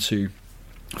open to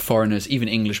foreigners, even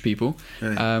English people.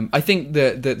 Really? I think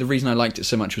the reason I liked it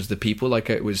so much was the people. Like,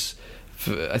 it was...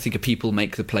 I think people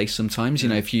make the place sometimes. You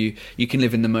know, if you can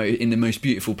live in the most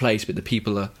beautiful place, but the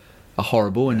people are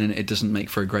horrible, and then it doesn't make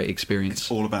for a great experience. It's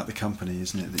all about the company,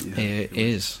 isn't it? That you have It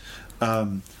is.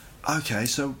 Okay,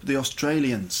 so the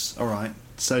Australians. All right.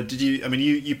 So did you? I mean,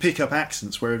 you pick up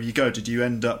accents wherever you go. Did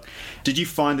you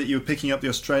find that you were picking up the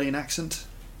Australian accent?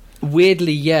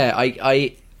 Weirdly, yeah.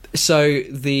 So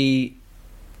the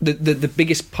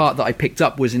biggest part that I picked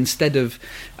up was, instead of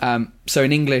so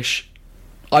in English,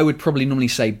 I would probably normally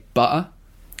say butter.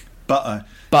 Butter.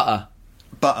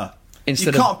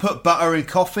 Instead you can't put butter in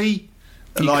coffee.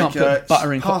 You can't put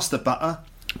butter in Pass the butter.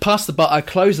 Pass the butter,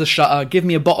 close the shutter, give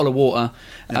me a bottle of water.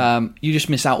 Yeah. You just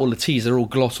miss out all the T's. They're all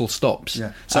glottal stops.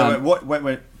 Yeah. So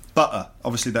wait. Butter.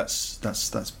 Obviously, that's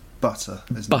butter,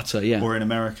 isn't butter, it? yeah. Or in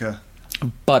America,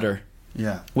 butter.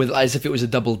 Yeah. With, as if it was a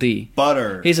double D.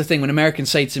 Butter. Here's the thing: when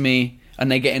Americans say to me and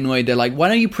they get annoyed, they're like, "Why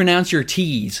don't you pronounce your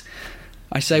T's?"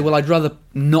 I say, well, I'd rather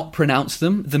not pronounce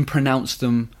them than pronounce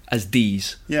them as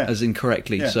D's, as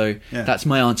incorrectly. Yeah. So that's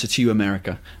my answer to you,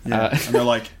 America. Yeah. And they're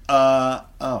like,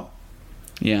 oh.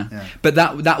 Yeah. But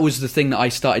that was the thing that I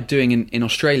started doing in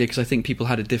Australia, because I think people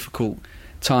had a difficult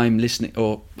time listening,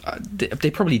 or they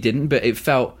probably didn't, but it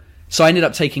felt... So I ended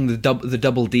up taking the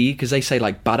double D, because they say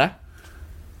like butter.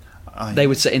 They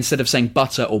would say, instead of saying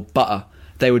butter or butter,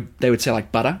 they would say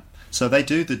like butter. So they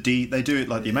do the D. They do it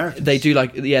like the Americans. They do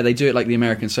like they do it like the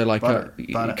Americans. So like, butter,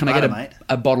 can I get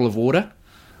a bottle of water?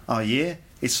 Oh yeah,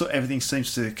 it's everything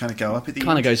seems to kind of go up at the end.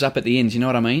 Kind of goes up at the end. You know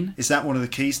what I mean? Is that one of the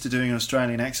keys to doing an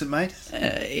Australian accent, mate?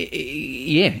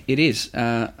 Yeah, it is.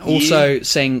 Also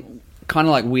saying kind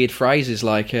of like weird phrases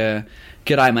like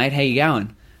 "G'day, mate. How you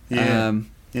going?"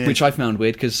 Yeah. Which I found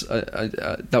weird, because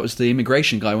that was the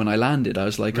immigration guy when I landed. I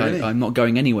was like, really? I'm not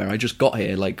going anywhere. I just got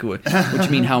here. Like, what do you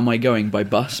mean? How am I going? By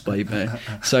bus?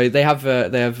 So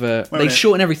they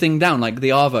shorten everything down, like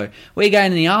the Arvo. Where you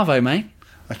going in the Arvo, mate?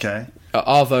 Okay.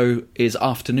 Arvo is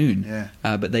afternoon.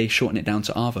 Yeah. But they shorten it down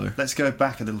to Arvo. Let's go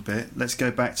back a little bit. Let's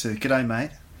go back to "G'day,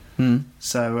 mate."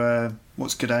 So,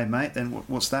 what's "G'day, mate"? Then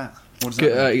what's that? What does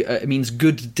that mean? It means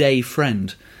good day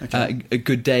friend. Okay. A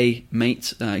good day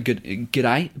mate.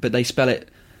 G'day, but they spell it.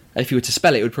 If you were to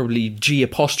spell it, it would probably G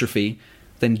apostrophe,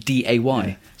 then DAY.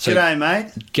 Yeah. So G'day,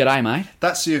 mate. G'day, mate.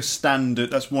 That's your standard.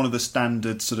 That's one of the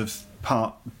standard sort of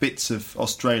bits of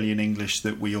Australian English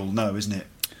that we all know, isn't it?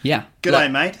 Yeah. G'day,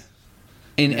 mate.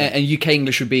 In UK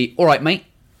English would be all right, mate.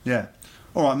 Yeah.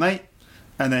 All right, mate.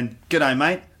 And then g'day,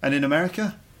 mate. And in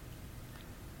America,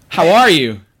 How are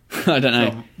you? I don't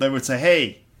know. they would say,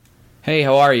 hey. Hey,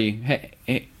 how are you?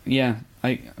 Hey, yeah.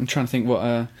 I'm trying to think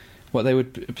what they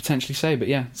would potentially say, but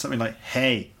yeah. Something like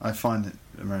hey. I find that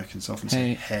Americans often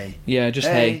say hey. Yeah, just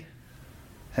hey.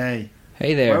 Hey.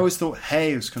 Hey there. I always thought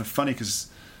hey was kind of funny because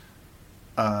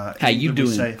how you we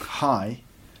doing? say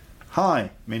hi,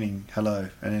 meaning hello,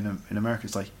 and in America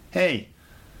it's like hey,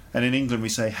 and in England we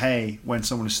say hey when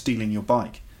someone is stealing your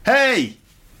bike. Hey,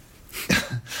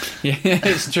 Yeah,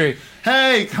 it's true.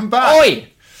 hey, come back. Oi!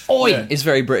 Oi! Yeah. Is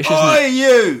very British, isn't Oi, it?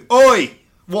 you! Oi!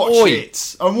 Watch Oi.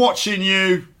 it! I'm watching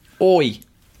you! Oi.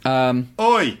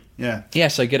 Oi! Yeah. Yeah,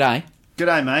 so g'day.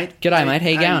 G'day, mate. G'day, mate. How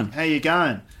you going? How you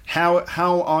going?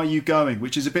 How are you going?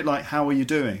 Which is a bit like how are you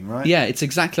doing, right? Yeah, it's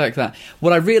exactly like that.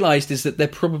 What I realised is that they're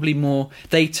probably more...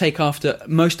 They take after...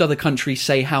 Most other countries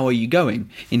say, how are you going?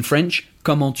 In French,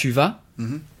 comment tu vas?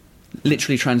 Mm-hmm.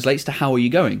 Literally translates to how are you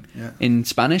going? Yeah. In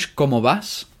Spanish, como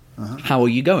vas? How are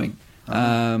you going?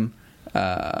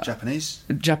 Japanese?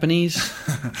 Japanese,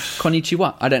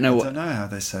 konnichiwa. I don't know I what... don't know how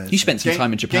they say it. You spent some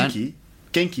time in Japan.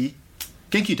 Genki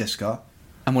desu ka?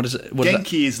 And what is it? What is that?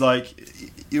 Genki is like,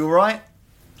 you alright?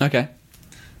 Okay.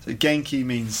 So Genki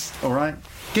means alright.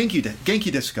 Genki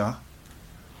desu ka?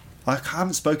 I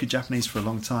haven't spoken Japanese for a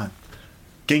long time.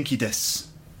 Genki desu.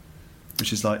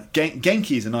 Which is like,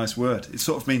 Genki is a nice word. It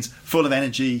sort of means full of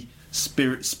energy,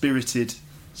 spirited,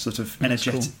 sort of That's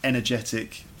cool.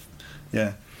 energetic.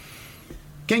 Yeah.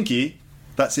 Genki,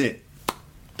 that's it.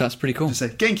 That's pretty cool. Just say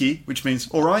Genki, which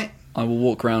means alright. I will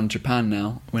walk around Japan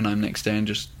now when I'm next there and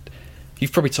just...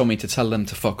 You've probably told me to tell them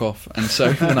to fuck off. And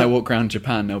so when I walk around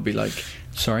Japan, they'll be like,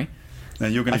 sorry. Now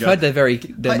you're going to I've go... heard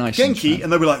they're nice. in Genki, Japan.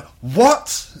 and they'll be like,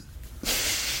 what?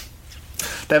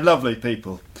 They're lovely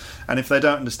people. And if they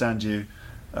don't understand you,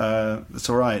 it's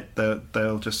alright.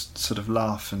 They'll just sort of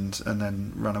laugh and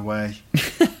then run away.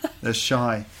 They're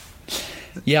shy.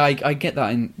 Yeah, I get that.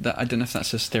 I don't know if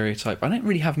that's a stereotype. I don't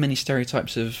really have many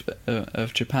stereotypes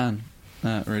of Japan,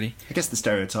 really. I guess the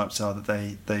stereotypes are that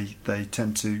they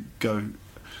tend to go...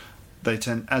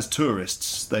 as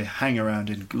tourists, they hang around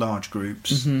in large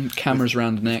groups. Cameras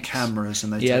around the neck. Cameras,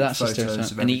 and they Yeah, take that's a photos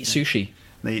stereotype. of And eat everything. sushi.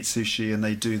 They eat sushi and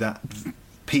they do that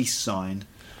peace sign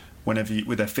whenever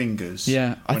with their fingers. Yeah,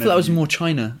 I thought Whenever that was you- more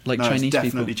China, like No, it's Chinese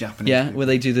definitely people. Japanese Yeah, people. where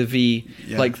they do the V,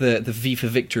 Yeah. like the V for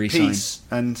victory peace,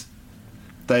 and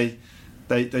they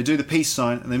do the peace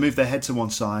sign and they move their head to one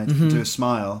side Mm-hmm. and do a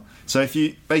smile. So if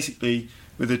you basically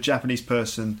with a Japanese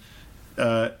person,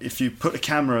 if you put a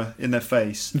camera in their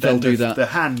face, They'll then do that. the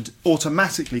hand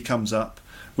automatically comes up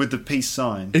with the peace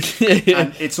sign, sign.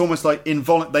 and it's almost like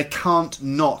involuntary. They can't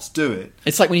not do it.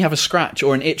 It's like when you have a scratch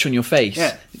or an itch on your face.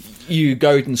 Yeah. You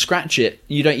go and scratch it.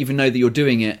 You don't even know that you're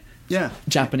doing it. Yeah.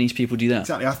 Japanese people do that.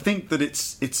 Exactly. I think that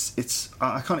it's.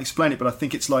 I can't explain it, but I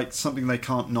think it's like something they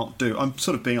can't not do. I'm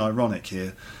sort of being ironic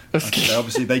here.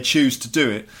 Obviously, they choose to do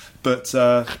it, but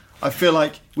I feel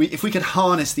like if we could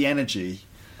harness the energy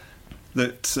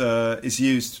that is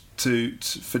used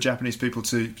for Japanese people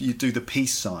to do the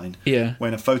peace sign Yeah.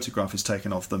 when a photograph is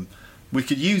taken of them, we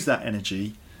could use that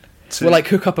energy to. Well, like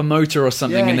hook up a motor or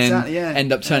something Yeah, and then exactly, yeah.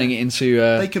 end up turning it into...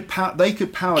 They could power kinetic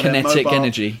their mobile,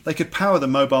 energy. They could power the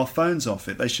mobile phones off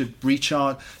it. They should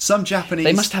recharge. Some Japanese.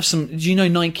 They must have some... Do you know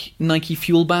Nike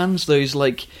fuel bands? Those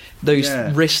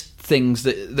Yeah. wrist things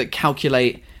that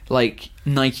calculate like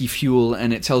Nike fuel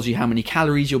and it tells you how many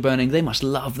calories you're burning. They must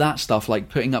love that stuff, like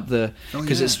putting up the...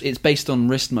 Because it's based on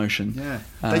wrist motion. Yeah,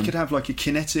 they could have like a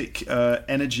kinetic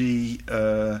energy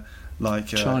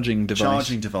Charging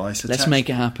device. Let's attached. make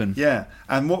it happen. Yeah,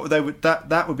 and what they would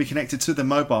that would be connected to the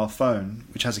mobile phone,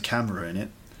 which has a camera in it.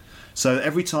 So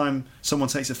every time someone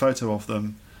takes a photo of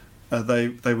them,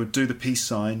 they would do the peace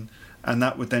sign, and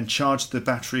that would then charge the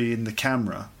battery in the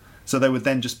camera. So they would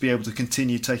then just be able to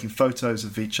continue taking photos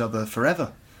of each other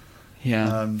forever.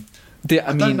 Yeah.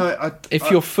 I don't know.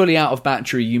 If you're fully out of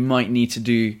battery, you might need to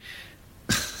do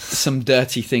some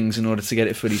dirty things in order to get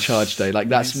it fully charged, though. Like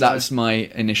that's my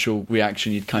initial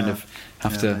reaction. You'd kind of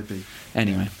have to. Maybe.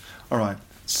 Anyway. All right.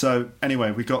 So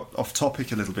anyway, we got off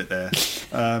topic a little bit there.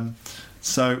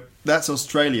 So that's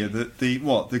Australia.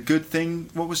 The good thing?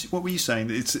 What were you saying?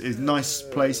 It's a nice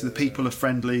place. The people are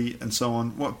friendly and so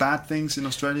on. What bad things in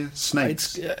Australia?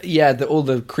 Snakes. All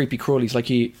the creepy crawlies. Like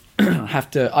you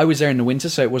I was there in the winter,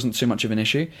 so it wasn't too much of an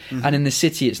issue. And in the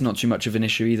city, it's not too much of an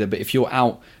issue either. But if you're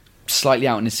slightly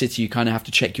out in the city, you kind of have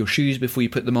to check your shoes before you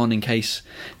put them on in case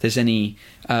there's any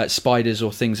spiders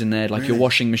or things in there, like your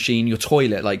washing machine, your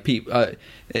toilet. Like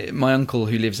my uncle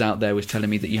who lives out there was telling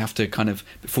me that you have to kind of,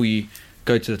 before you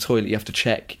go to the toilet, you have to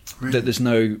check that there's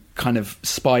no kind of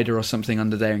spider or something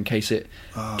under there in case it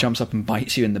jumps up and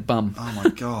bites you in the bum. Oh my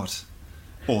God.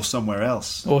 Or somewhere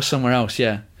else.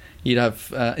 Yeah. You'd have...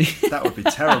 That would be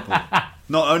terrible.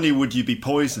 Not only would you be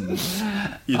poisoned,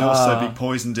 you'd also be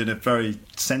poisoned in a very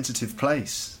sensitive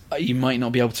place. You might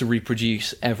not be able to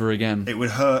reproduce ever again. It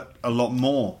would hurt a lot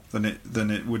more than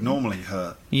it would normally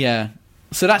hurt. Yeah.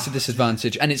 So that's a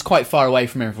disadvantage. And it's quite far away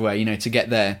from everywhere. To get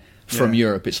there from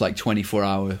Europe, it's like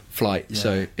 24-hour flight. Yeah.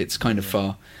 So it's kind of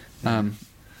far.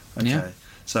 Okay.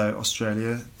 So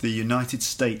Australia, the United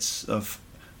States of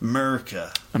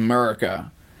America.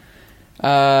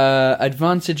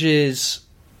 Advantages...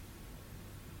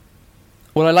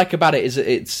 What I like about it is that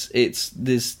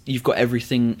it's you've got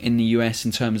everything in the US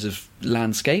in terms of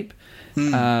landscape.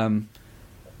 Here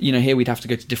we'd have to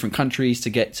go to different countries to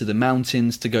get to the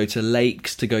mountains, to go to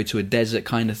lakes, to go to a desert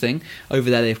kind of thing. Over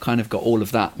there, they've kind of got all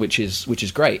of that, which is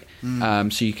great.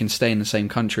 So you can stay in the same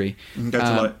country. You can go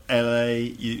to like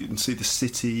LA, you can see the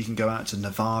city. You can go out to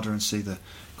Nevada and see the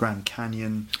Grand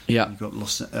Canyon. Yeah, you've got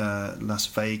Las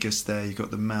Vegas there. You've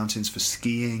got the mountains for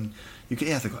skiing.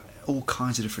 They've got all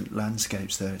kinds of different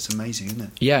landscapes there. It's amazing, isn't it?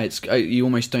 Yeah, it's you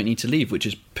almost don't need to leave, which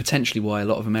is potentially why a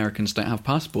lot of Americans don't have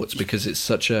passports, because it's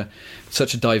such a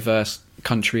diverse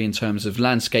country in terms of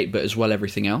landscape, but as well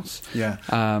everything else. Yeah,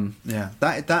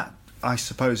 That I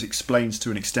suppose explains to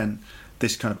an extent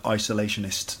this kind of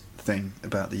isolationist thing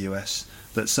about the US,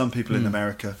 that some people in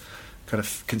America kind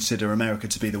of consider America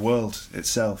to be the world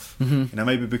itself.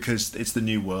 Maybe because it's the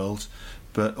new world,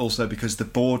 but also because the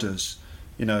borders.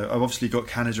 I've obviously got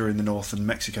Canada in the north and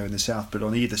Mexico in the south, but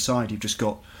on either side you've just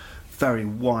got very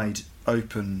wide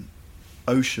open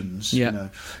oceans.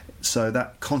 So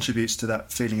that contributes to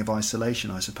that feeling of isolation,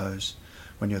 I suppose,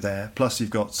 when you're there. Plus you've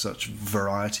got such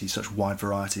wide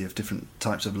variety of different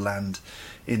types of land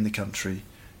in the country.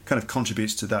 Kind of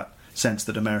contributes to that sense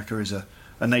that America is a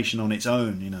nation on its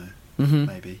own,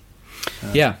 maybe.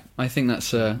 I think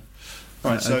that's a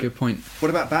good point. What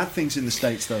about bad things in the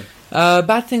States, though?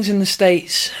 Bad things in the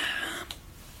States...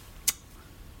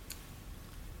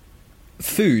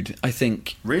 Food, I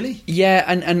think. Really? Yeah,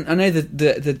 and I know that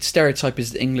the stereotype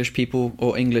is that English people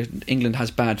or England has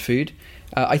bad food.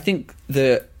 I think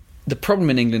the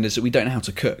problem in England is that we don't know how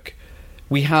to cook.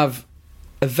 We have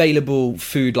available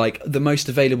food, like the most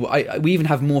available... we even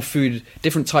have more food,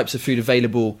 different types of food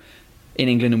available in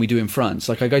England than we do in France.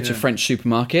 Like I go to a French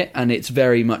supermarket and it's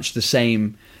very much the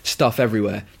same stuff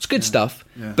everywhere. It's good stuff,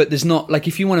 but there's not... Like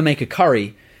if you want to make a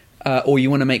curry... or you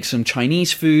want to make some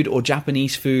Chinese food or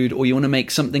Japanese food, or you want to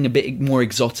make something a bit more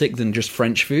exotic than just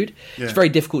French food. Yeah. It's very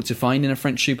difficult to find in a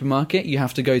French supermarket. You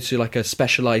have to go to like a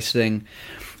specialised thing.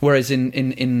 Whereas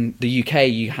in the UK,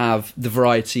 you have the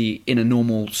variety in a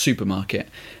normal supermarket.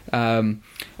 And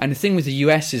the thing with the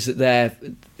US is that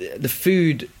the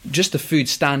food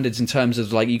standards in terms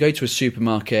of like you go to a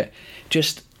supermarket,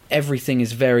 just everything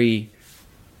is very...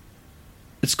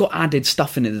 It's got added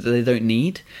stuff in it that they don't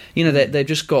need. They've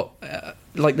just got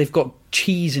they've got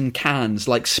cheese in cans,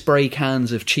 like spray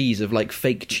cans of cheese, of like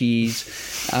fake cheese.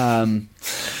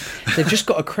 They've just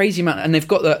got a crazy amount, and they've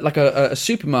got a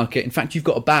supermarket. In fact, you've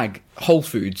got a bag, Whole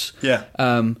Foods. Yeah.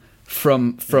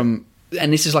 From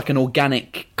and this is like an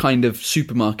organic kind of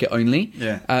supermarket only.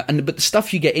 Yeah. But the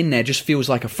stuff you get in there just feels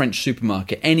like a French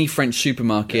supermarket. Any French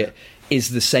supermarket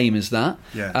is the same as that.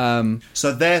 Yeah.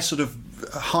 So their sort of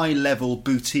high-level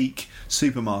boutique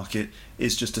supermarket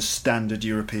is just a standard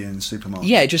European supermarket.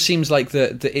 Yeah, it just seems like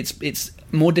it's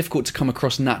more difficult to come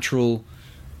across natural,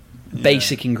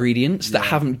 basic ingredients that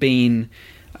haven't been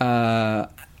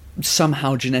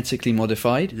somehow genetically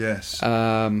modified. Yes.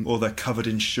 Or they're covered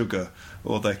in sugar,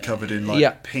 or they're covered in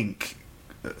pink,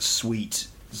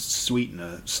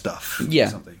 sweetener stuff. Yeah. Or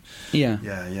something.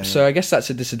 Yeah. So I guess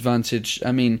that's a disadvantage.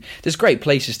 I mean, there's great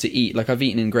places to eat. Like I've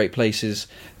eaten in great places,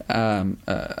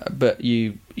 but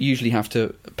you usually have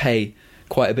to pay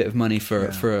quite a bit of money for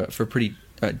a pretty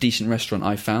decent restaurant,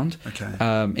 I've found.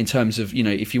 Okay. In terms of,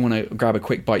 if you want to grab a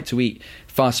quick bite to eat,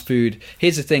 fast food.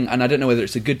 Here's the thing, and I don't know whether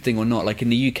it's a good thing or not. Like in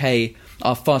the UK,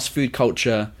 our fast food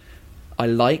culture, I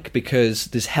like because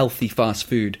there's healthy fast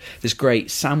food. There's great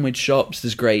sandwich shops.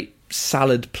 There's great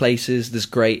salad places. There's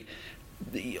great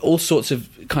all sorts of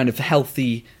kind of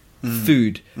healthy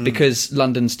food because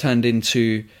London's turned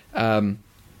into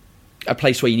a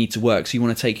place where you need to work. So you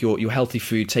want to take your healthy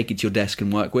food, take it to your desk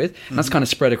and work with. And that's kind of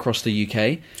spread across the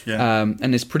UK. Yeah.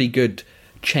 And there's pretty good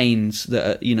chains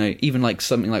that are, even like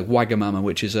something like Wagamama,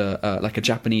 which is like a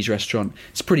Japanese restaurant.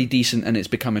 It's pretty decent and it's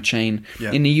become a chain.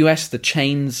 Yeah. In the US, the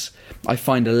chains I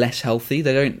find are less healthy.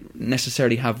 They don't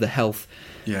necessarily have the health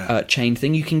chain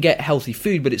thing. You can get healthy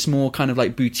food, but it's more kind of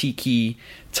like boutique-y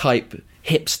type,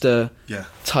 hipster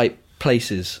type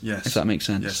places. Yes. If that makes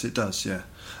sense. Yes, it does. Yeah.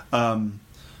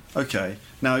 Okay.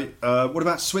 Now, what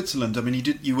about Switzerland? I mean,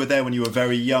 you were there when you were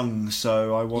very young,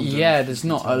 so I wonder. Yeah, there's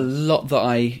not a lot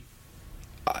that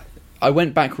I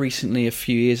went back recently a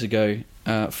few years ago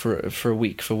for a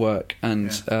week for work,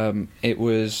 and it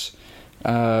was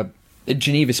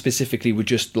Geneva specifically were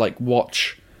just like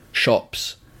watch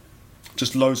shops,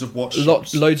 just loads of watch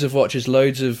shops. Loads of watches,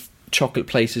 loads of chocolate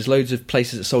places, loads of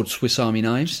places that sold Swiss Army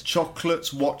knives,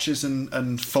 chocolates, watches,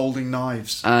 and folding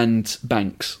knives, and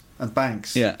banks. And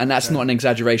banks. Yeah, and that's not an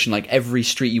exaggeration. Like every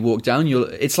street you walk down,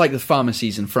 it's like the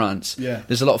pharmacies in France. Yeah.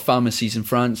 There's a lot of pharmacies in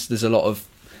France. There's a lot of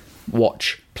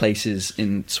watch places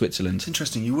in Switzerland. It's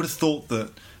interesting. You would have thought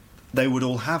that they would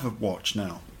all have a watch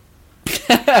now.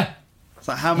 It's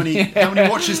like how many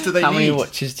watches do they need? How many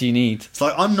watches do you need? It's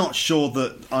like I'm not sure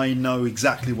that I know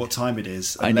exactly what time it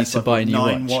is. I need to buy a new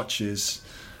 9 watch. watches.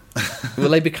 Well,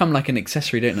 they become like an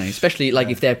accessory, don't they? Especially like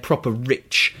if they're proper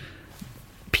rich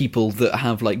people that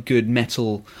have like good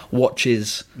metal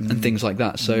watches and things like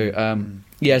that. So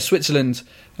Switzerland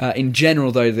in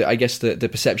general, though, I guess the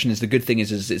perception is the good thing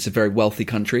is it's a very wealthy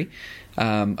country.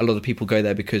 A lot of people go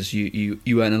there because you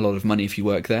earn a lot of money if you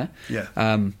work there. Yeah.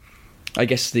 I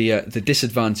guess the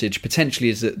disadvantage potentially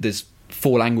is that there's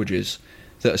 4 languages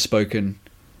that are spoken.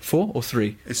 4 or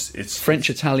 3? It's French,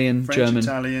 Italian, German,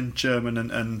 and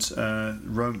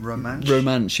Romansh.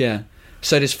 Romansh, yeah.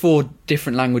 So there's 4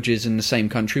 different languages in the same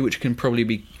country, which can probably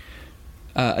be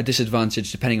a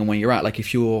disadvantage depending on where you're at. Like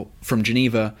if you're from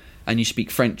Geneva and you speak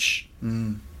French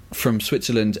from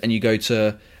Switzerland and you go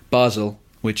to Basel,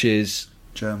 which is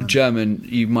German,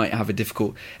 you might have a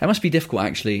difficult... It must be difficult,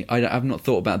 actually. I've not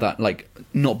thought about that, like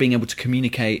not being able to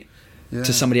communicate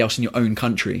to somebody else in your own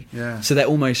country. Yeah. So they're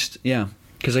almost... Yeah,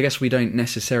 because I guess we don't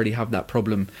necessarily have that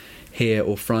problem here,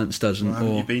 or France doesn't. Well,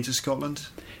 haven't you been to Scotland?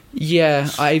 Yeah,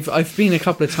 I've been a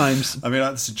couple of times. I mean,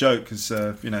 that's a joke because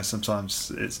sometimes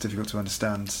it's difficult to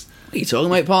understand. What are you talking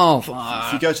about, Paul?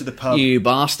 If you go to the pub, you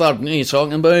bastard! What are you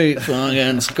talking about,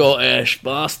 fucking Scottish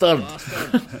bastard?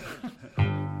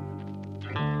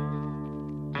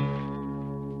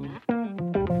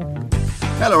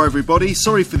 Hello everybody,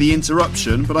 sorry for the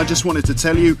interruption, but I just wanted to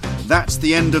tell you that's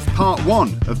the end of part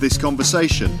 1 of this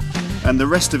conversation, and the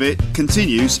rest of it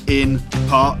continues in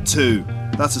part 2.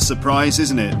 That's a surprise,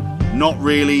 isn't it? Not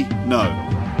really, no.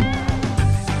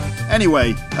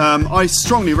 Anyway, I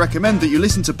strongly recommend that you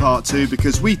listen to part 2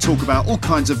 because we talk about all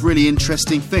kinds of really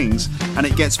interesting things and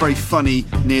it gets very funny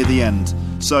near the end.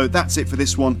 So that's it for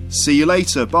this one. See you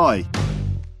later, bye.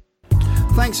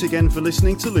 Thanks again for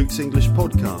listening to Luke's English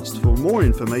Podcast. For more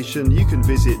information, you can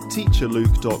visit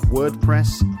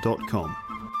teacherluke.wordpress.com.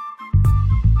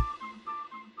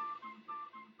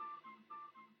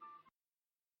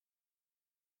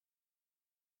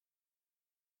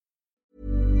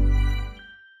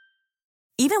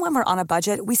 Even when we're on a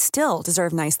budget, we still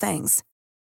deserve nice things.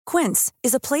 Quince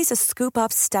is a place to scoop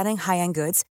up stunning high-end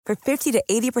goods for 50 to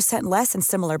 80% less than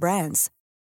similar brands.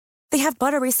 They have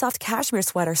buttery soft cashmere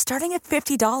sweaters starting at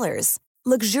 $50,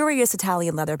 luxurious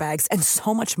Italian leather bags, and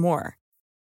so much more.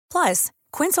 Plus,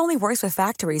 Quince only works with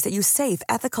factories that use safe,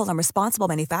 ethical, and responsible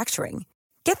manufacturing.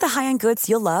 Get the high-end goods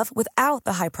you'll love without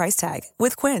the high price tag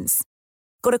with Quince.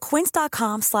 Go to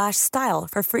quince.com/style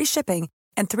for free shipping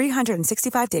and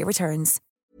 365-day returns.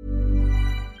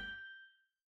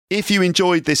 If you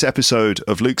enjoyed this episode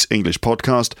of Luke's English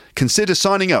Podcast, consider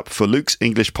signing up for Luke's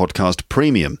English Podcast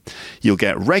Premium. You'll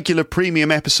get regular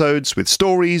premium episodes with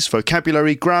stories,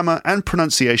 vocabulary, grammar and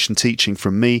pronunciation teaching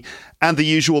from me and the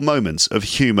usual moments of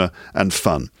humour and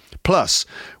fun. Plus,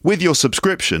 with your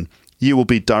subscription, you will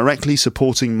be directly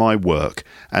supporting my work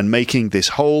and making this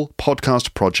whole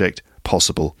podcast project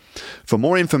possible. For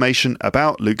more information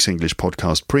about Luke's English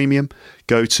Podcast Premium,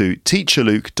 go to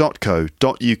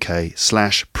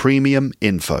teacherluke.co.uk/premium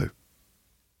info.